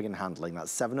free shipping and handling.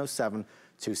 That's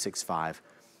 707265.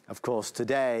 Of course,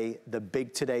 today, the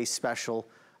big today special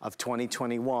of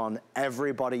 2021,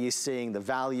 everybody is seeing the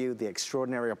value, the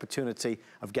extraordinary opportunity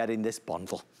of getting this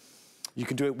bundle. You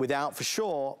can do it without for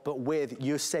sure, but with,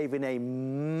 you're saving a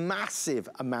massive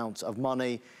amount of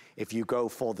money if you go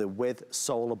for the with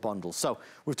solar bundle. So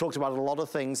we've talked about a lot of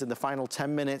things in the final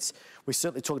 10 minutes. We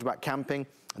certainly talked about camping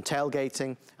and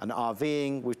tailgating and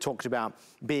RVing. We've talked about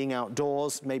being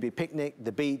outdoors, maybe picnic,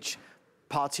 the beach,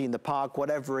 party in the park,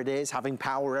 whatever it is, having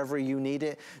power wherever you need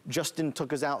it. Justin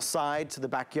took us outside to the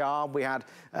backyard. We had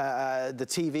the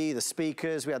TV, the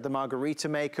speakers, we had the margarita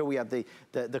maker, we had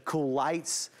the cool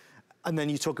lights. And then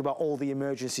you talk about all the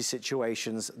emergency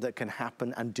situations that can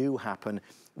happen and do happen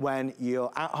when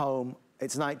you're at home,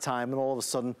 it's nighttime, and all of a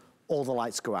sudden, all the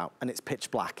lights go out and it's pitch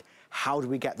black. How do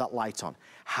we get that light on?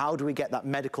 How do we get that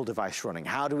medical device running?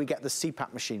 How do we get the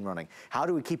CPAP machine running? How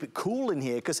do we keep it cool in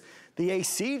here? Because the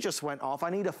AC just went off.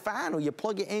 I need a fan, or you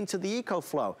plug it into the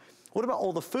Ecoflow. What about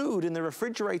all the food in the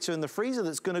refrigerator and the freezer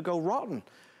that's gonna go rotten?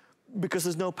 Because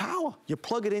there's no power. You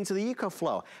plug it into the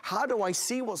Ecoflow. How do I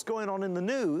see what's going on in the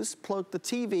news? Plug the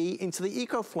TV into the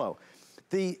Ecoflow.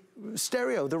 The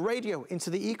stereo, the radio into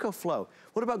the Ecoflow.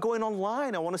 What about going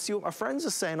online? I want to see what my friends are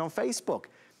saying on Facebook.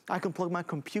 I can plug my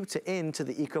computer into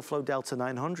the Ecoflow Delta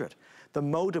 900. The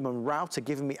modem and router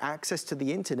giving me access to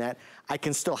the internet, I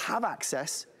can still have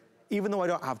access. Even though I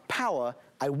don't have power,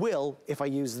 I will if I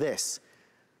use this.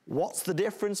 What's the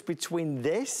difference between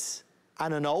this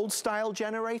and an old style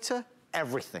generator?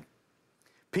 Everything.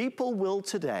 People will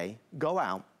today go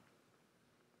out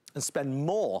and spend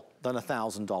more than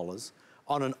 $1,000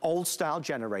 on an old style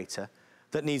generator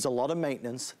that needs a lot of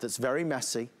maintenance, that's very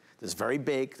messy, that's very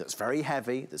big, that's very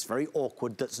heavy, that's very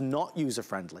awkward, that's not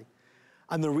user-friendly.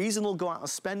 And the reason they'll go out and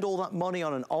spend all that money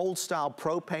on an old style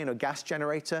propane or gas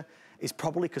generator is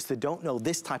probably because they don't know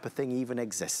this type of thing even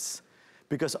exists.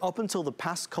 Because up until the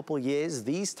past couple of years,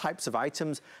 these types of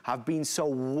items have been so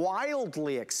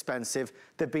wildly expensive,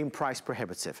 they've been price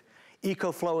prohibitive.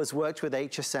 Ecoflow has worked with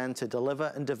HSN to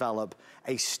deliver and develop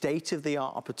a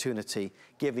state-of-the-art opportunity,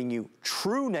 giving you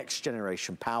true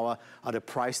next-generation power at a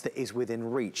price that is within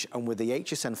reach. And with the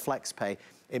HSN FlexPay,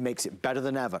 it makes it better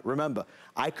than ever. Remember,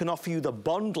 I can offer you the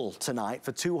bundle tonight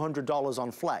for $200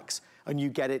 on Flex, and you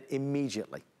get it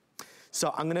immediately.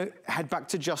 So I'm gonna head back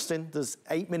to Justin. There's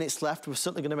 8 minutes left. We're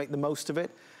certainly gonna make the most of it.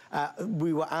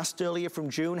 We were asked earlier from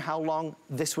June how long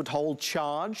this would hold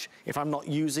charge if I'm not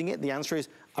using it. The answer is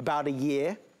about a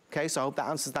year. Okay, so I hope that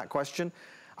answers that question.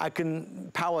 I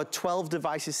can power 12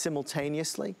 devices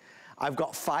simultaneously. I've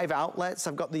got 5 outlets.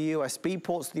 I've got the USB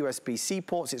ports, the USB-C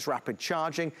ports. It's rapid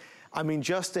charging. I mean,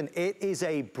 Justin, it is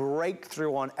a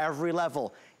breakthrough on every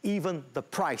level. Even the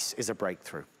price is a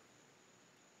breakthrough.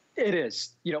 It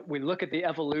is. You know, we look at the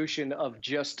evolution of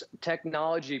just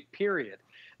technology, period.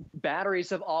 Batteries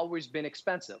have always been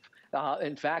expensive.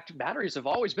 In fact, batteries have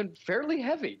always been fairly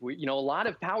heavy. You know, a lot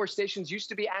of power stations used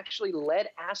to be actually lead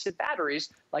acid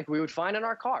batteries like we would find in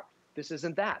our car. This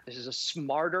isn't that. This is a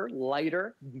smarter,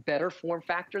 lighter, better form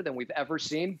factor than we've ever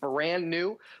seen, brand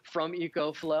new from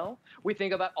Ecoflow. We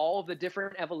think about all of the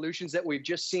different evolutions that we've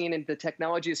just seen in the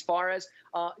technology as far as,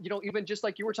 you know, even just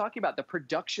like you were talking about, the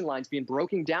production lines being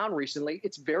broken down recently.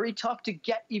 It's very tough to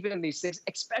get even these things,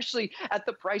 especially at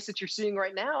the price that you're seeing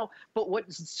right now. But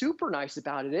what's super nice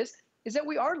about it is that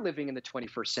we are living in the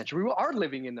 21st century. We are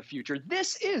living in the future.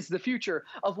 This is the future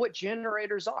of what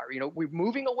generators are. You know, we're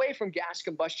moving away from gas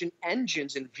combustion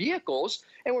engines and vehicles,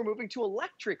 and we're moving to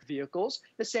electric vehicles.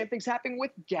 The same thing's happening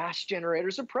with gas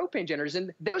generators and propane generators,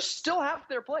 and they still have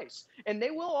their place, and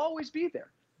they will always be there.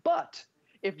 But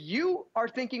if you are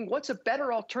thinking, what's a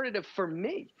better alternative for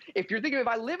me? If you're thinking, if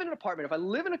I live in an apartment, if I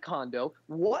live in a condo,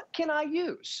 what can I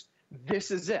use?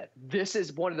 This is it. This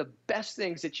is one of the best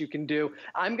things that you can do.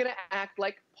 I'm going to act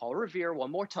like Paul Revere one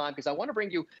more time because I want to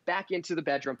bring you back into the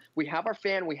bedroom. We have our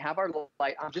fan. We have our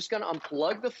light. I'm just going to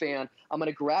unplug the fan. I'm going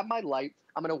to grab my light.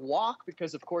 I'm going to walk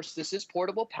because, of course, this is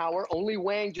portable power, only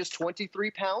weighing just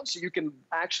 23 pounds. So you can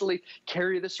actually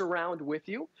carry this around with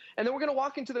you. And then we're going to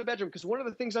walk into the bedroom because one of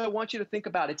the things I want you to think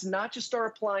about, it's not just our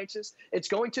appliances. It's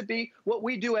going to be what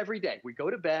we do every day. We go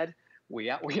to bed.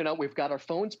 You know, we've got our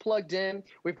phones plugged in.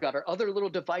 We've got our other little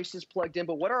devices plugged in.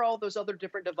 But what are all those other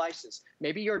different devices?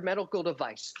 Maybe your medical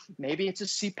device. Maybe it's a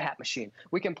CPAP machine.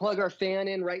 We can plug our fan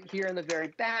in right here in the very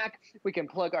back. We can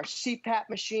plug our CPAP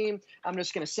machine. I'm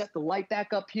just going to set the light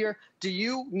back up here. Do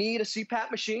you need a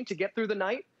CPAP machine to get through the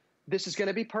night? This is going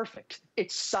to be perfect.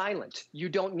 It's silent. You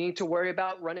don't need to worry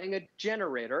about running a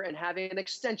generator and having an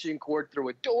extension cord through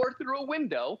a door, through a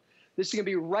window. This is going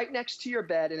to be right next to your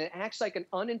bed, and it acts like an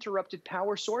uninterrupted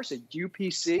power source, a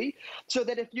UPC, so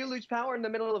that if you lose power in the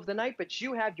middle of the night, but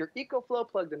you have your Ecoflow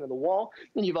plugged into the wall,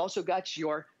 and you've also got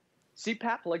your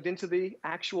CPAP plugged into the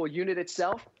actual unit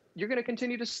itself, you're going to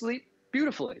continue to sleep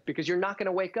beautifully because you're not going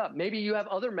to wake up. Maybe you have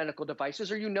other medical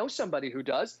devices or you know somebody who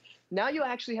does. Now you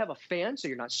actually have a fan so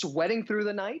you're not sweating through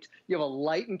the night. You have a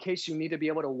light in case you need to be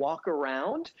able to walk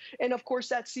around. And of course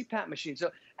that CPAP machine. So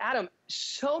Adam,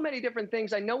 so many different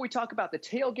things. I know we talk about the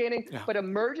tailgating, but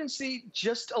emergency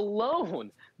just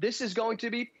alone, this is going to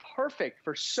be perfect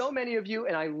for so many of you.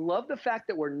 And I love the fact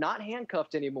that we're not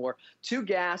handcuffed anymore to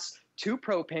gas, to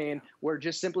propane. We're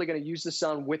just simply going to use the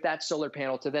sun with that solar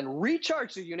panel to then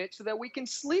recharge the unit so that we can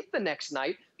sleep the next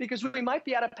night because we might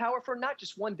be out of power for not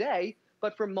just one day,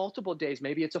 but for multiple days.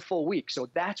 Maybe it's a full week. So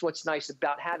that's what's nice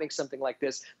about having something like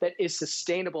this that is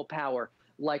sustainable power,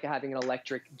 like having an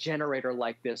electric generator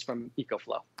like this from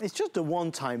Ecoflow. It's just a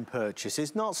one-time purchase.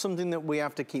 It's not something that we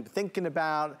have to keep thinking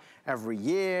about every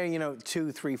year, you know,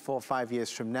 2, 3, 4, 5 years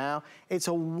from now. It's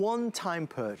a one-time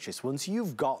purchase. Once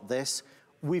you've got this,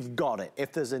 we've got it.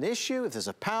 If there's an issue, if there's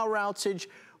a power outage,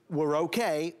 we're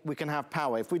okay, we can have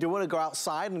power. If we do want to go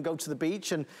outside and go to the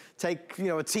beach and take, you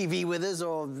know, a TV with us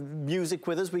or music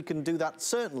with us, we can do that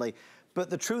certainly. But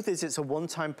the truth is it's a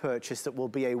one-time purchase that will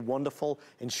be a wonderful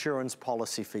insurance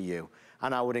policy for you.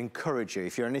 And I would encourage you,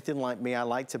 if you're anything like me, I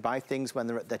like to buy things when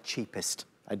they're at their cheapest.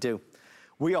 I do.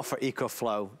 We offer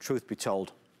Ecoflow, truth be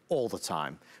told, all the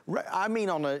time. I mean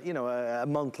on a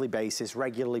monthly basis,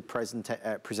 regularly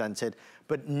presented,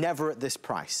 but never at this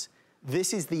price.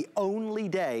 This is the only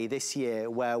day this year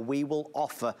where we will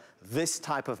offer this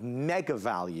type of mega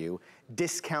value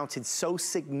discounted so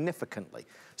significantly.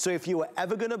 So if you were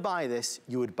ever gonna buy this,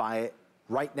 you would buy it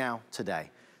right now,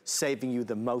 today, saving you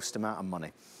the most amount of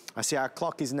money. I see our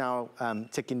clock is now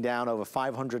ticking down over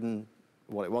 500 and,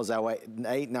 what it was,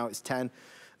 8, now it's 10,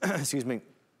 excuse me.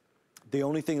 The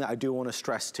only thing that I do want to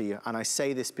stress to you, and I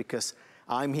say this because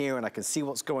I'm here and I can see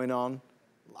what's going on,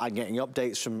 I'm getting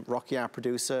updates from Rocky, our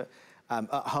producer. At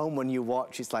home when you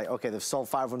watch, it's like, okay, they've sold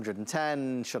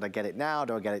 510, should I get it now,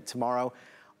 do I get it tomorrow?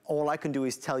 All I can do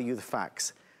is tell you the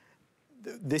facts.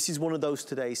 This is one of those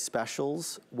today's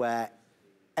specials where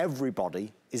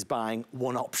everybody is buying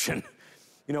one option.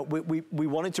 You know, we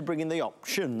wanted to bring in the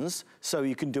options so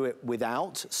you can do it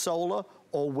without solar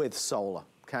or with solar,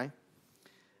 okay?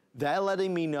 They're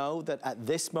letting me know that at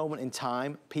this moment in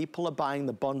time, people are buying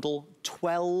the bundle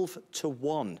 12 to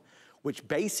 1, which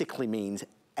basically means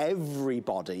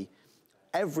everybody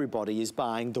is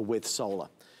buying the with solar.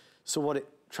 So what it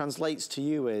translates to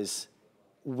you is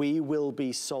we will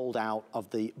be sold out of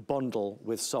the bundle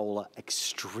with solar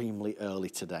extremely early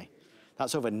today.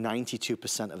 That's over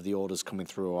 92% of the orders coming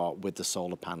through are with the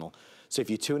solar panel. So if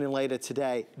you tune in later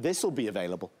today, this will be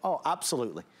available. Oh,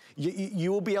 absolutely.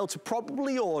 You will be able to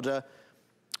probably order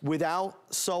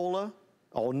without solar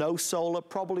or no solar,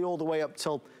 probably all the way up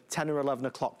till 10 or 11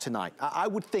 o'clock tonight. I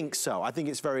would think so. I think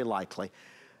it's very likely.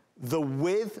 The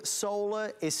with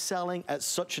solar is selling at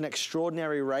such an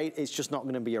extraordinary rate, it's just not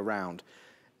going to be around.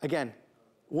 Again,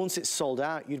 once it's sold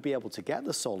out, you'd be able to get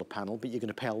the solar panel, but you're going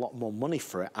to pay a lot more money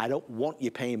for it. I don't want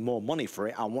you paying more money for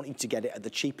it. I want you to get it at the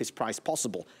cheapest price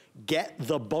possible. Get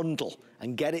the bundle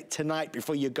and get it tonight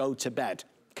before you go to bed,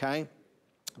 okay?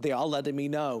 They are letting me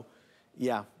know,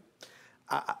 yeah.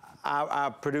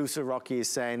 Our producer, Rocky, is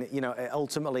saying, you know,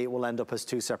 ultimately it will end up as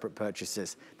 2 separate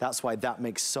purchases. That's why that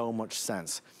makes so much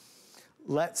sense.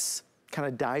 Let's kind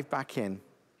of dive back in.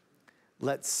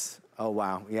 Oh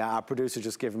wow, yeah, our producer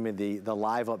just giving me the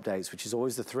live updates, which is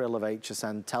always the thrill of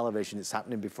HSN television. It's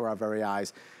happening before our very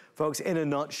eyes. Folks, in a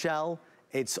nutshell,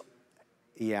 it's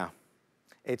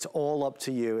all up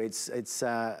to you. It's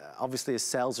obviously as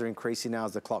sales are increasing now,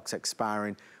 as the clock's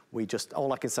expiring,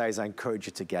 all I can say is I encourage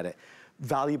you to get it.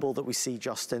 Valuable that we see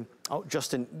Justin. Oh,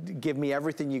 Justin, give me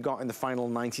everything you got in the final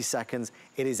 90 seconds.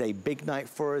 It is a big night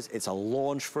for us. It's a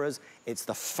launch for us. It's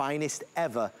the finest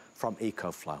ever from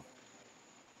Ecoflow.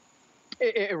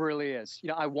 It really is. You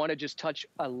know, I want to just touch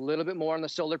a little bit more on the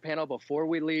solar panel before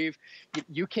we leave.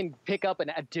 You can pick up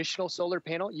an additional solar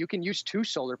panel. You can use 2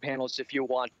 solar panels if you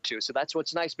want to. So that's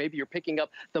what's nice. Maybe you're picking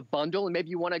up the bundle and maybe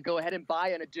you want to go ahead and buy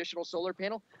an additional solar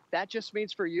panel. That just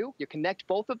means for you connect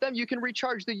both of them. You can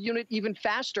recharge the unit even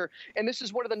faster. And this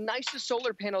is one of the nicest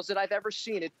solar panels that I've ever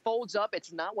seen. It folds up.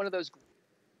 It's not one of those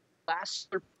glass.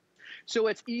 So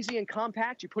it's easy and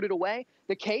compact. You put it away.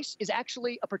 The case is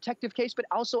actually a protective case, but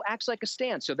also acts like a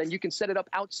stand. So then you can set it up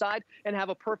outside and have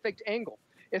a perfect angle.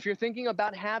 If you're thinking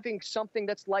about having something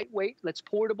that's lightweight, that's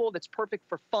portable, that's perfect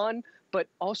for fun, but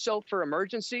also for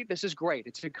emergency, this is great.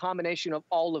 It's a combination of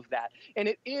all of that. And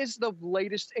it is the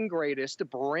latest and greatest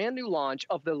brand new launch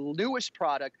of the newest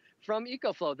product from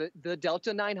Ecoflow, the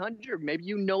Delta 900. Maybe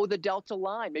you know the Delta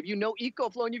line. Maybe you know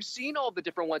Ecoflow and you've seen all the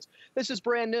different ones. This is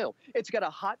brand new. It's got a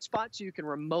hotspot so you can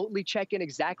remotely check in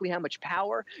exactly how much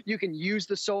power. You can use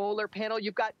the solar panel.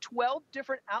 You've got 12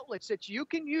 different outlets that you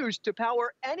can use to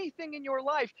power anything in your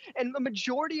life. And the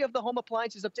majority of the home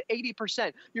appliances, up to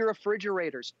 80%, your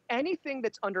refrigerators, anything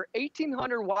that's under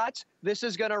 1,800 watts, this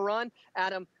is going to run.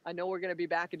 Adam, I know we're going to be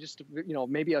back in just,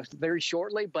 maybe very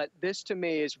shortly, but this to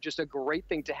me is just a great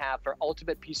thing to have for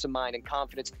ultimate peace of mind and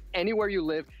confidence anywhere you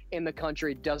live in the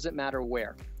country, doesn't matter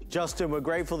where. Justin, we're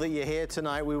grateful that you're here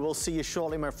tonight. We will see you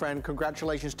shortly, my friend.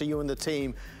 Congratulations to you and the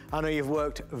team. I know you've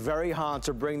worked very hard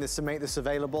to bring this and make this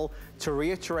available. To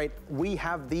reiterate, we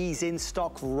have these in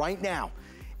stock right now.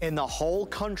 In the whole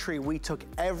country, we took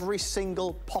every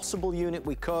single possible unit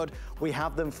we could. We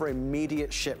have them for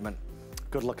immediate shipment.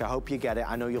 Good luck, I hope you get it.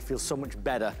 I know you'll feel so much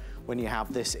better when you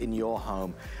have this in your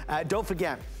home. Don't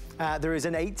forget, There is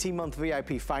an 18-month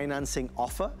VIP financing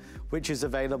offer, which is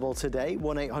available today.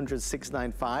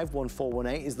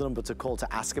 1-800-695-1418 is the number to call to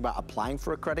ask about applying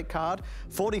for a credit card.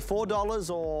 $44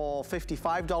 or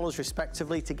 $55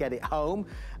 respectively to get it home.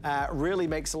 Really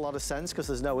makes a lot of sense because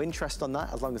there's no interest on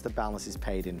that as long as the balance is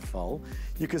paid in full.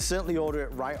 You can certainly order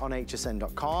it right on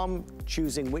hsn.com,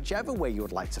 choosing whichever way you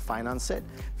would like to finance it.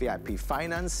 VIP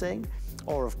financing,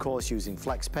 or of course using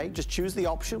FlexPay. Just choose the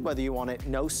option whether you want it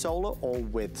no solar or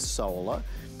with solar.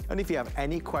 And if you have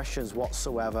any questions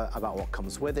whatsoever about what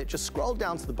comes with it, just scroll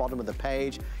down to the bottom of the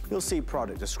page. You'll see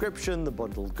product description, the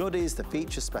bundled goodies, the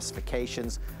feature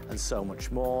specifications, and so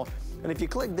much more. And if you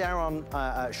click there on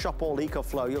Shop All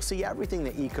Ecoflow, you'll see everything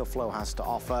that Ecoflow has to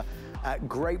offer.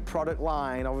 Great product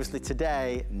line. Obviously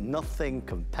today, nothing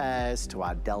compares to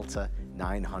our Delta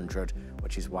 900,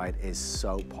 which is why it is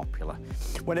so popular.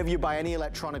 Whenever you buy any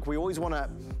electronic, we always want to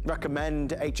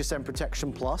recommend HSN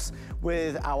Protection Plus.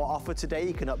 With our offer today,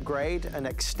 you can upgrade and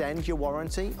extend your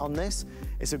warranty on this.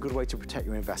 It's a good way to protect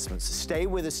your investments. Stay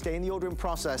with us, stay in the ordering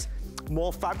process.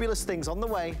 More fabulous things on the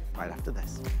way right after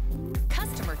this.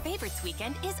 Customer Favorites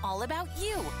Weekend is all about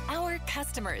you, our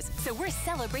customers. So we're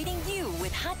celebrating you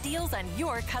with hot deals on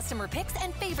your customer picks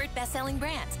and favorite best-selling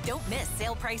brands. Don't miss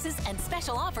sale prices and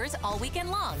special offers all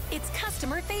weekend long. It's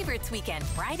Customer Favorites Weekend,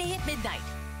 Friday at midnight.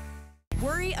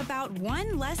 Worry about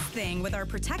one less thing with our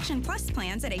Protection Plus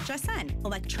plans at HSN.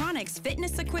 Electronics,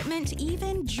 fitness equipment,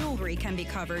 even jewelry can be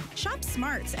covered. Shop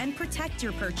smart and protect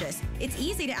your purchase. It's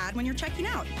easy to add when you're checking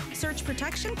out. Search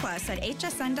Protection Plus at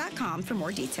hsn.com for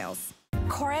more details.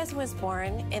 Korez was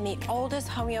born in the oldest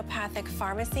homeopathic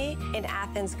pharmacy in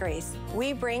Athens, Greece.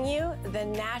 We bring you the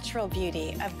natural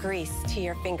beauty of Greece to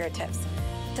your fingertips,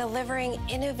 delivering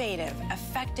innovative,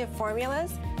 effective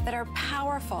formulas that are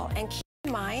powerful and keep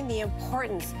in mind the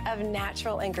importance of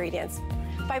natural ingredients.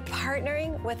 By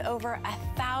partnering with over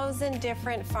 1,000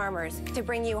 different farmers to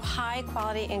bring you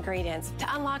high-quality ingredients to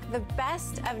unlock the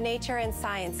best of nature and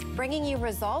science, bringing you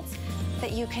results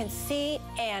that you can see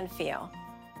and feel.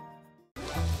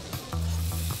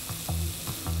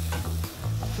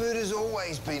 Food has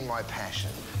always been my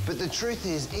passion, but the truth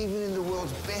is, even in the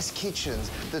world's best kitchens,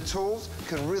 the tools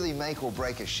can really make or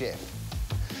break a chef.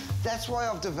 That's why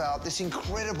I've developed this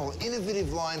incredible,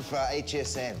 innovative line for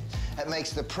HSN. It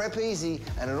makes the prep easy,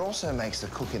 and it also makes the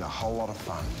cooking a whole lot of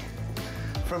fun.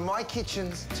 From my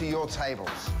kitchens to your tables.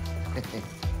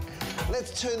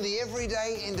 Let's turn the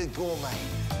everyday into gourmet.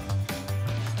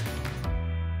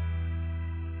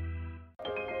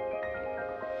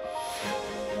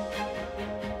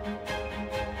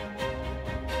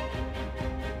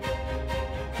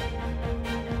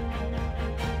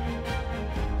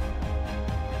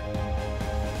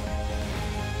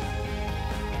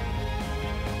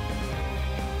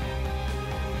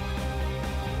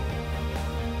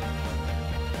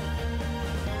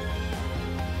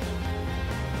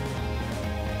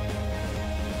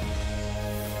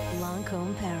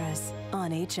 Paris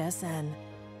on HSN.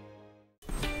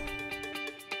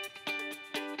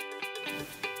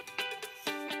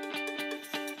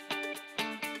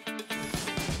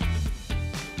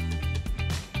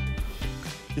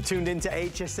 You're tuned into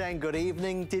HSN. Good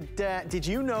evening. Did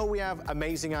you know we have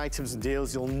amazing items and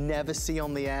deals you'll never see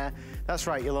on the air? That's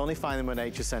right, you'll only find them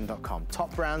at hsn.com.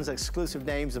 Top brands, exclusive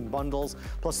names and bundles,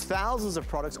 plus thousands of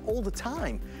products all the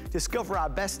time. Discover our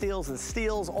best deals and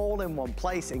steals all in one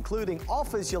place, including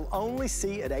offers you'll only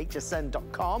see at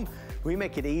hsn.com. We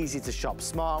make it easy to shop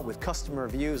smart with customer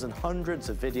reviews and hundreds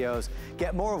of videos.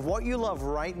 Get more of what you love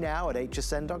right now at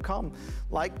hsn.com.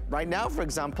 Like right now, for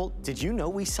example, did you know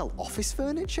we sell office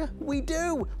furniture? We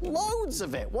do, loads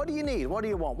of it. What do you need? What do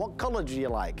you want? What color do you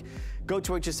like? Go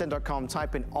to hsn.com,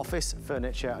 type in office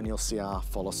furniture, and you'll see our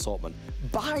full assortment.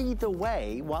 By the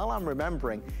way, while I'm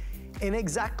remembering, in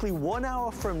exactly 1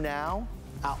 hour from now,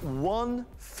 at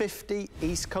 1:50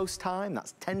 East Coast time,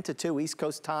 that's 10 to 2 East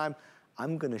Coast time,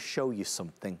 I'm gonna show you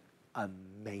something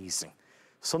amazing.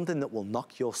 Something that will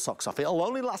knock your socks off. It'll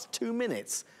only last 2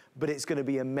 minutes, but it's gonna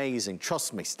be amazing.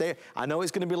 Trust me, stay. I know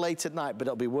it's gonna be late at night, but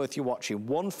it'll be worth you watching.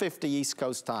 1:50 East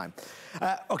Coast time.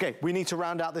 Okay, we need to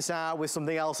round out this hour with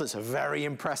something else that's very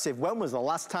impressive. When was the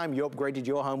last time you upgraded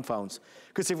your home phones?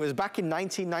 Because if it was back in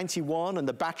 1991 and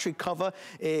the battery cover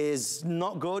is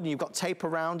not good and you've got tape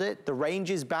around it, the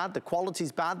range is bad, the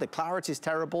quality's bad, the clarity's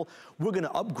terrible, we're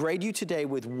gonna upgrade you today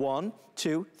with 1,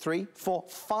 2, 3, 4,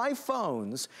 5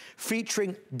 phones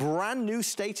featuring brand new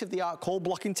state-of-the-art call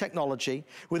blocking technology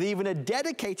with even a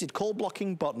dedicated call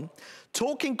blocking button,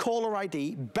 talking caller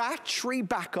ID, battery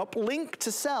backup, link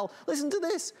to sell. Listen to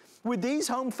this. With these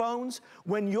home phones,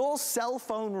 when your cell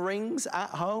phone rings at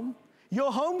home,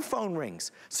 your home phone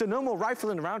rings. So no more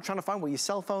rifling around trying to find where your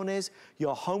cell phone is.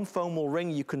 Your home phone will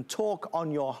ring. You can talk on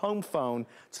your home phone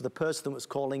to the person that was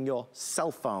calling your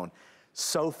cell phone.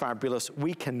 So fabulous.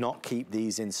 We cannot keep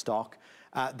these in stock.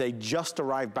 They just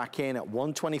arrived back in at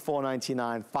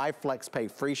 $124.99, 5 flex pay,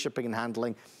 free shipping and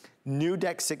handling. New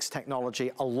Deck 6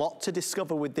 technology, a lot to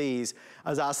discover with these,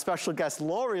 as our special guest,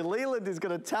 Lori Leland, is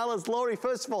gonna tell us. Lori,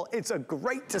 first of all, it's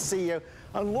great to see you.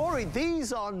 And Lori,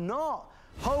 these are not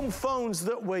home phones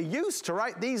that we're used to,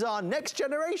 right? These are next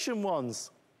generation ones.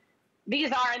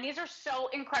 These are, and these are so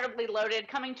incredibly loaded,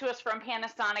 coming to us from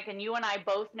Panasonic, and you and I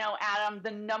both know, Adam, the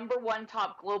 #1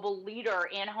 top global leader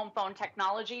in home phone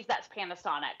technologies, that's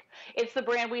Panasonic. It's the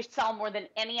brand we sell more than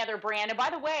any other brand. And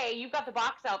by the way, you've got the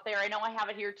box out there. I know I have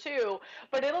it here too,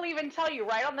 but it'll even tell you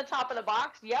right on the top of the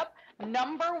box, yep,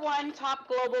 #1 top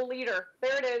global leader.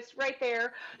 There it is, right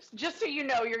there. Just so you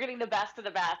know, you're getting the best of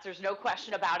the best. There's no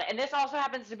question about it. And this also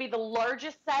happens to be the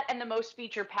largest set and the most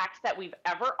feature packs that we've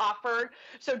ever offered.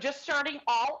 So just starting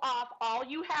all off, all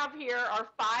you have here are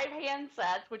 5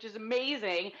 handsets, which is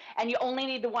amazing, and you only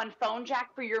need the 1 phone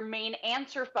jack for your main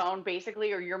answer phone,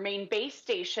 basically, or your main base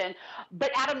station.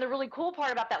 But Adam, the really cool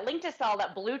part about that link to cell,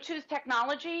 that Bluetooth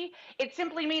technology, it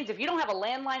simply means if you don't have a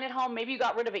landline at home, maybe you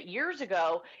got rid of it years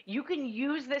ago, you can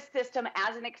use this system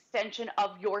as an extension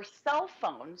of your cell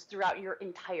phones throughout your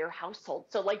entire household.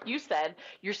 So like you said,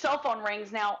 your cell phone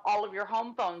rings, now all of your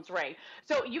home phones ring.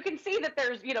 So you can see that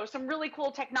there's, you know, some really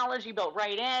cool technology built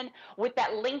right in. With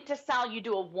that link to cell, you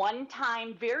do a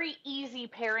one-time, very easy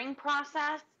pairing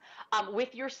process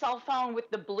with your cell phone with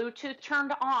the Bluetooth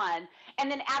turned on. And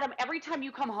then Adam, every time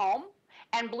you come home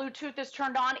and Bluetooth is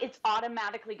turned on, it's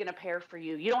automatically going to pair for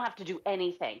you. You don't have to do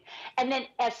anything. And then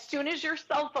as soon as your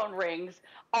cell phone rings,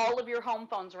 all of your home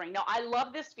phones ring. Now, I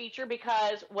love this feature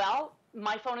because, well,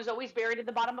 my phone is always buried at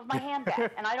the bottom of my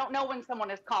handbag, and I don't know when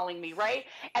someone is calling me, right?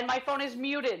 And my phone is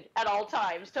muted at all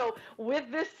times. So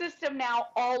with this system now,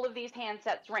 all of these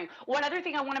handsets ring. One other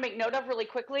thing I want to make note of really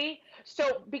quickly,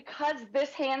 so because this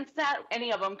handset,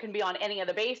 any of them can be on any of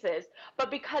the bases, but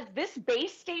because this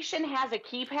base station has a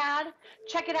keypad,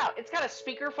 check it out. It's got a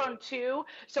speakerphone too.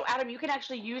 So Adam, you can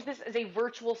actually use this as a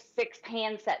virtual 6th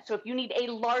handset. So if you need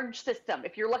a large system,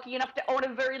 if you're lucky enough to own a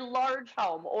very large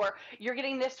home, or you're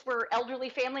getting this for elderly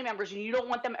family members and you don't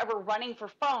want them ever running for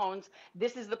phones,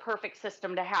 this is the perfect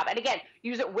system to have. And again,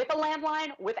 use it with a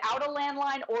landline, without a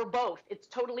landline, or both. It's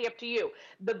totally up to you.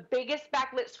 The biggest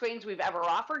backlit screens we've ever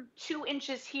offered, 2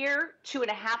 inches here,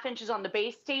 2.5 inches on the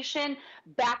base station,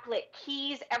 backlit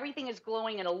keys, everything is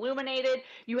glowing and illuminated.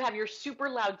 You have your super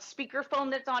loud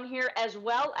speakerphone that's on here, as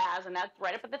well as, and that's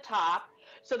right up at the top,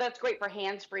 so that's great for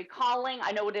hands-free calling.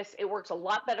 I notice it works a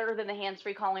lot better than the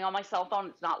hands-free calling on my cell phone.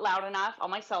 It's not loud enough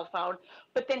on my cell phone.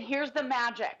 But then here's the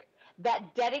magic,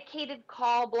 that dedicated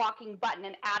call blocking button.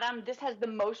 And Adam, this has the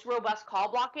most robust call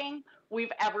blocking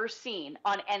we've ever seen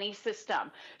on any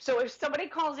system. So if somebody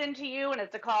calls into you and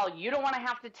it's a call you don't want to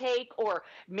have to take, or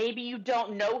maybe you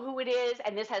don't know who it is,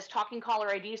 and this has talking caller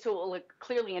ID, so it will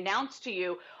clearly announce to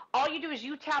you, all you do is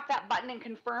you tap that button and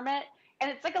confirm it. And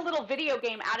it's like a little video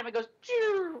game, Adam. It goes,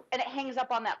 and it hangs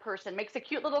up on that person, makes a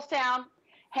cute little sound,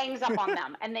 hangs up on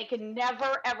them, and they can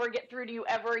never, ever get through to you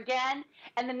ever again.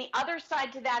 And then the other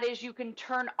side to that is you can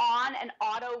turn on an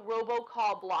auto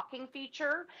robocall blocking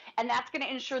feature, and that's going to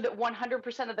ensure that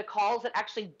 100% of the calls that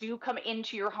actually do come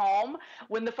into your home,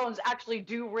 when the phones actually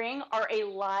do ring, are a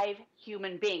live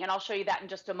human being. And I'll show you that in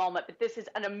just a moment. But this is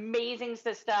an amazing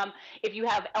system. If you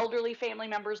have elderly family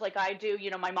members like I do, you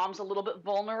know, my mom's a little bit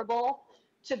vulnerable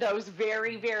to those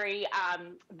very,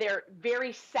 they're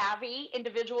very savvy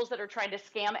individuals that are trying to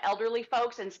scam elderly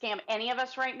folks and scam any of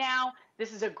us right now.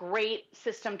 This is a great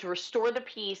system to restore the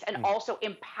peace and also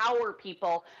empower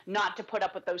people not to put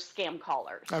up with those scam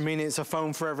callers. I mean, it's a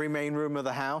phone for every main room of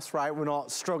the house, right? We're not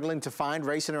struggling to find,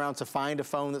 racing around to find a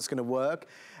phone that's going to work.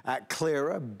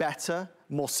 Clearer, better,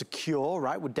 more secure,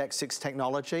 right, with Deck 6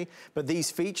 technology. But these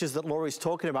features that Lori's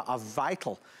talking about are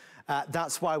vital.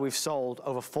 That's why we've sold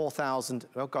over 4,000,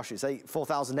 oh gosh, it's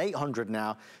 4,800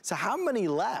 now. So how many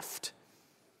left?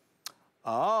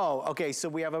 Oh, okay, so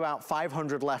we have about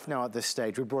 500 left now at this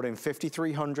stage. We brought in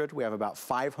 5,300, we have about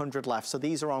 500 left. So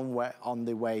these are on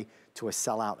the way to a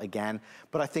sellout again.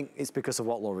 But I think it's because of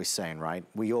what Lori's saying, right?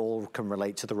 We all can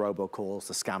relate to the robocalls,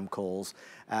 the scam calls,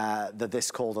 the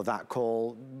this call, the that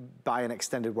call, buy an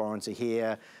extended warranty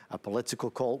here, a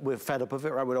political call. We're fed up of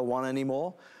it, right? We don't want any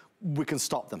more. We can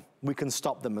stop them. We can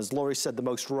stop them. As Lori said, the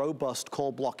most robust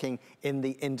call blocking in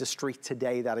the industry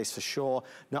today, that is for sure.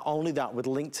 Not only that, with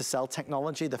link to cell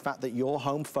technology, the fact that your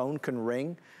home phone can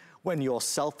ring when your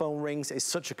cell phone rings is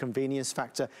such a convenience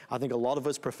factor. I think a lot of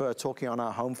us prefer talking on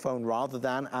our home phone rather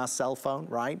than our cell phone,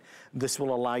 right? This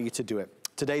will allow you to do it.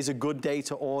 Today's a good day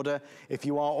to order. If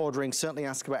you are ordering, certainly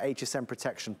ask about HSN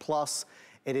Protection Plus.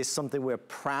 It is something we're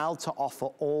proud to offer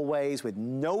always with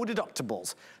no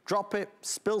deductibles. Drop it,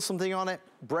 spill something on it,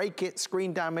 break it,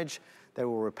 screen damage, they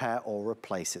will repair or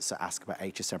replace it. So ask about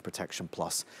HSN Protection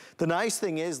Plus. The nice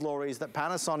thing is, Lori, is that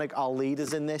Panasonic are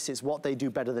leaders in this. It's what they do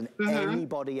better than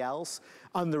anybody else.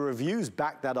 And the reviews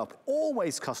back that up.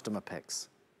 Always customer picks.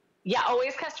 Yeah,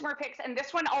 always customer picks. And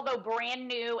this one, although brand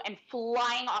new and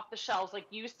flying off the shelves, like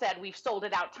you said, we've sold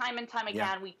it out time and time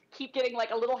again. Yeah. We keep getting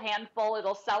like a little handful.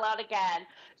 It'll sell out again.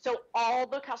 So all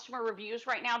the customer reviews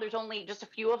right now, there's only just a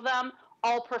few of them.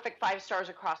 All perfect 5 stars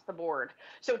across the board.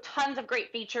 So tons of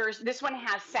great features. This one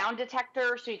has sound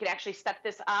detector, so you can actually set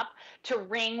this up to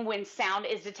ring when sound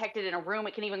is detected in a room.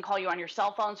 It can even call you on your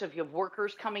cell phone. So if you have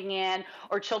workers coming in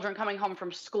or children coming home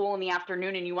from school in the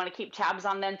afternoon and you want to keep tabs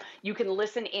on them, you can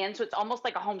listen in. So it's almost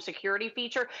like a home security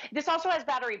feature. This also has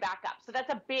battery backup. So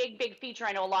that's a big, big feature.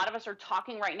 I know a lot of us are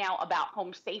talking right now about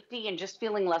home safety and just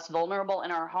feeling less vulnerable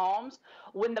in our homes.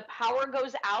 When the power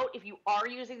goes out, if you are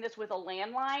using this with a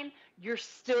landline, you're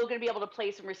still going to be able to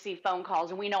place and receive phone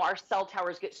calls. And we know our cell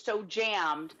towers get so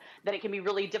jammed that it can be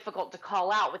really difficult to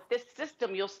call out. With this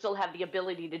system, you'll still have the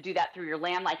ability to do that through your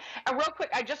landline. And real quick,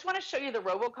 I just want to show you the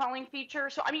robocalling feature.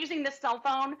 So I'm using this cell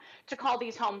phone to call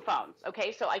these home phones.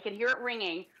 Okay, so I can hear it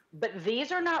ringing, but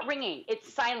these are not ringing.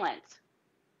 It's silent.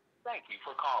 Thank you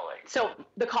for calling. So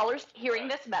the caller's hearing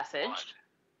this message.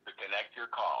 To connect your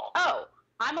call. Oh.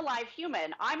 I'm a live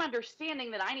human. I'm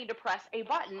understanding that I need to press a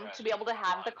button to be able to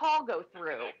have the call go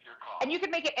through. And you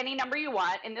can make it any number you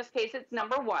want. In this case, it's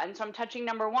number 1. So I'm touching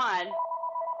number 1.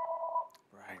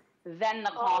 Right. Then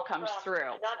the call comes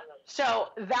through. So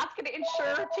that's going to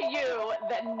ensure to you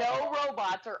that no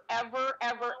robots are ever,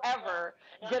 ever, ever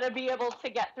going to be able to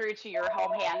get through to your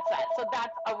home handset. So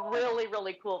that's a really,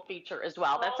 really cool feature as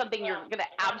well. That's something you're going to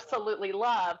absolutely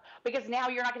love because now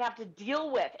you're not going to have to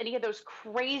deal with any of those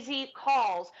crazy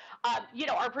calls. You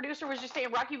know, our producer was just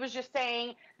saying, Rocky was just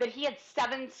saying that he had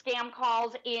 7 scam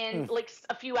calls in like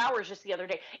a few hours just the other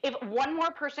day. If one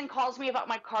more person calls me about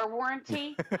my car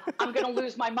warranty, I'm going to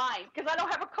lose my mind because I don't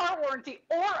have a car warranty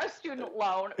or a student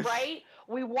loan, right?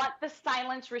 We want the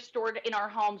silence restored in our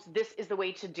homes. This is the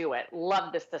way to do it.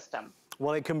 Love this system.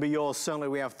 Well, it can be yours. Certainly,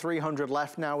 we have 300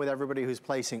 left now with everybody who's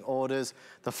placing orders.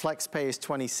 The flex pay is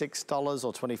 $26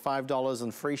 or $25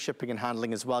 and free shipping and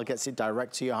handling as well. Gets it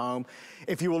direct to your home.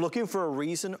 If you were looking for a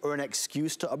reason or an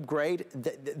excuse to upgrade,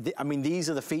 I mean, these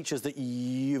are the features that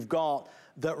you've got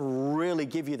that really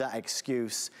give you that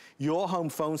excuse. Your home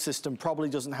phone system probably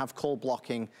doesn't have call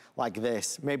blocking like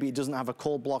this. Maybe it doesn't have a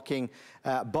call blocking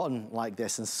button like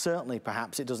this, and certainly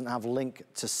perhaps it doesn't have link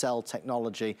to cell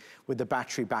technology with the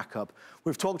battery backup.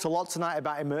 We've talked a lot tonight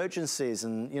about emergencies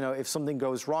and, you know, if something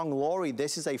goes wrong. Lori,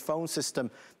 this is a phone system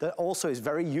that also is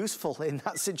very useful in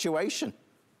that situation.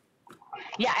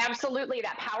 Yeah, absolutely.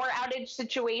 That power outage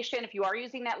situation, if you are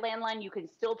using that landline, you can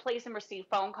still place and receive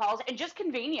phone calls, and just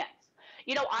convenience.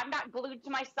 You know, I'm not glued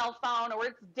to my cell phone, or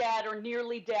it's dead or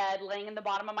nearly dead laying in the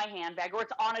bottom of my handbag, or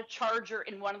it's on a charger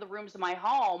in one of the rooms of my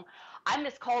home. I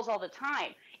miss calls all the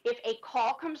time. If a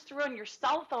call comes through on your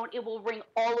cell phone, it will ring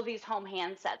all of these home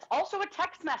handsets. Also a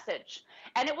text message,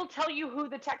 and it will tell you who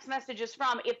the text message is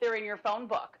from if they're in your phone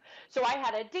book. So I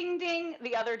had a ding ding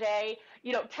the other day,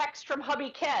 you know, text from hubby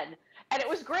Ken. And it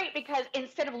was great because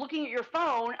instead of looking at your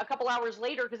phone a couple hours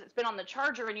later because it's been on the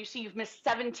charger and you see you've missed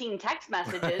 17 text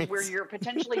messages where you're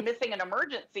potentially missing an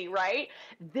emergency, right?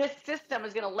 This system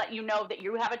is going to let you know that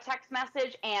you have a text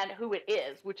message and who it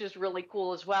is, which is really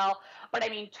cool as well. But I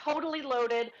mean, totally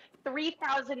loaded,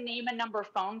 3,000 name and number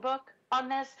phone book on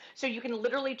this. So you can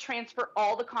literally transfer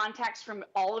all the contacts from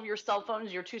all of your cell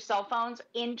phones, your 2 cell phones,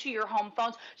 into your home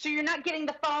phones. So you're not getting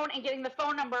the phone and getting the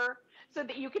phone number so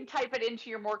that you can type it into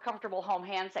your more comfortable home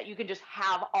handset. You can just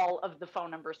have all of the phone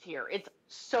numbers here. It's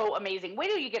so amazing. Wait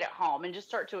till you get it home and just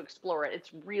start to explore it. It's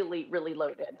really, really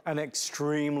loaded. And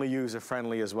extremely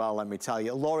user-friendly as well, let me tell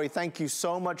you. Lori, thank you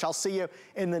so much. I'll see you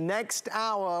in the next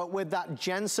hour with that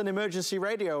Jensen emergency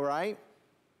radio, right?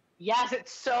 Yes,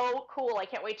 it's so cool. I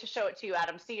can't wait to show it to you,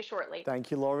 Adam. See you shortly.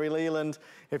 Thank you, Lori Leland.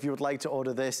 If you would like to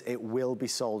order this, it will be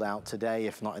sold out today,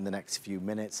 if not in the next few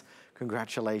minutes.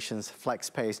 Congratulations. Flex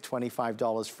pay is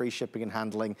 $25, free shipping and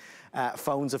handling.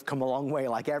 Phones have come a long way.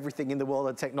 Like everything in the world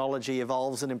of technology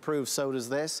evolves and improves, so does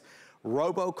this.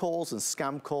 Robocalls and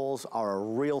scam calls are a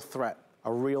real threat,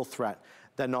 a real threat.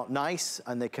 They're not nice,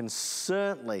 and they can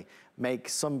certainly make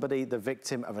somebody the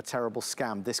victim of a terrible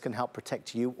scam. This can help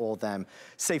protect you or them.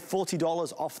 Save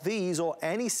 $40 off these or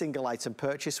any single item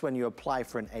purchase when you apply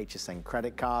for an HSN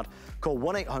credit card. Call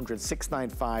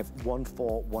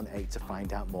 1-800-695-1418 to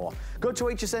find out more. Go to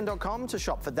hsn.com to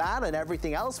shop for that and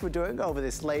everything else we're doing over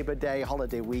this Labor Day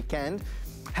holiday weekend.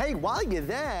 Hey, while you're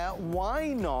there,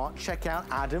 why not check out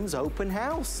Adam's open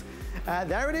house?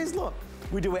 There it is, look.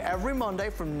 We do it every Monday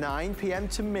from 9 p.m.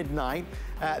 to midnight.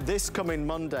 This coming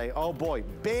Monday, oh boy,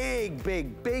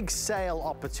 big sale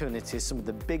opportunities, some of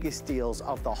the biggest deals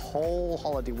of the whole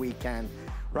holiday weekend.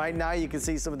 Right now, you can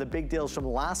see some of the big deals from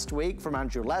last week, from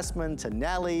Andrew Lessman to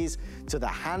Nellie's, to the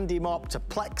Handy Mop, to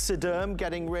Plexiderm,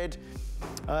 getting rid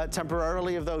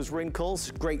temporarily of those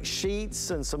wrinkles. Great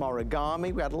sheets and some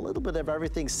origami. We had a little bit of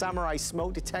everything. Samurai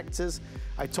smoke detectors.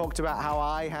 I talked about how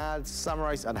I had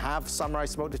Samurai and have Samurai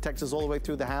smoke detectors all the way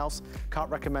through the house. Can't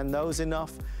recommend those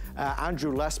enough.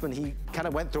 Andrew Lessman, he kind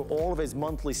of went through all of his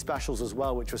monthly specials as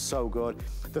well, which was so good.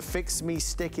 The Fix Me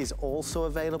stick is also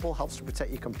available, helps to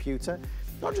protect your computer.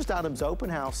 Not just Adam's open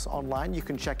house online, you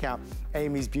can check out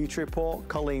Amy's beauty report,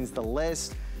 Colleen's The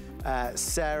List,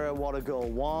 Sarah, What a Girl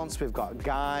Wants. We've got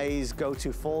Guy's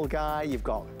Go-To Fall Guy. You've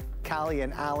got Callie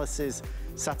and Alice's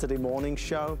Saturday morning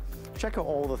show. Check out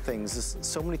all the things. There's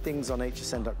so many things on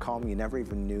hsn.com you never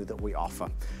even knew that we offer.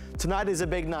 Tonight is a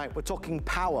big night. We're talking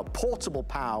power, portable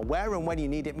power, where and when you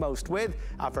need it most with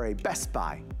our very best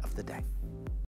buy of the day.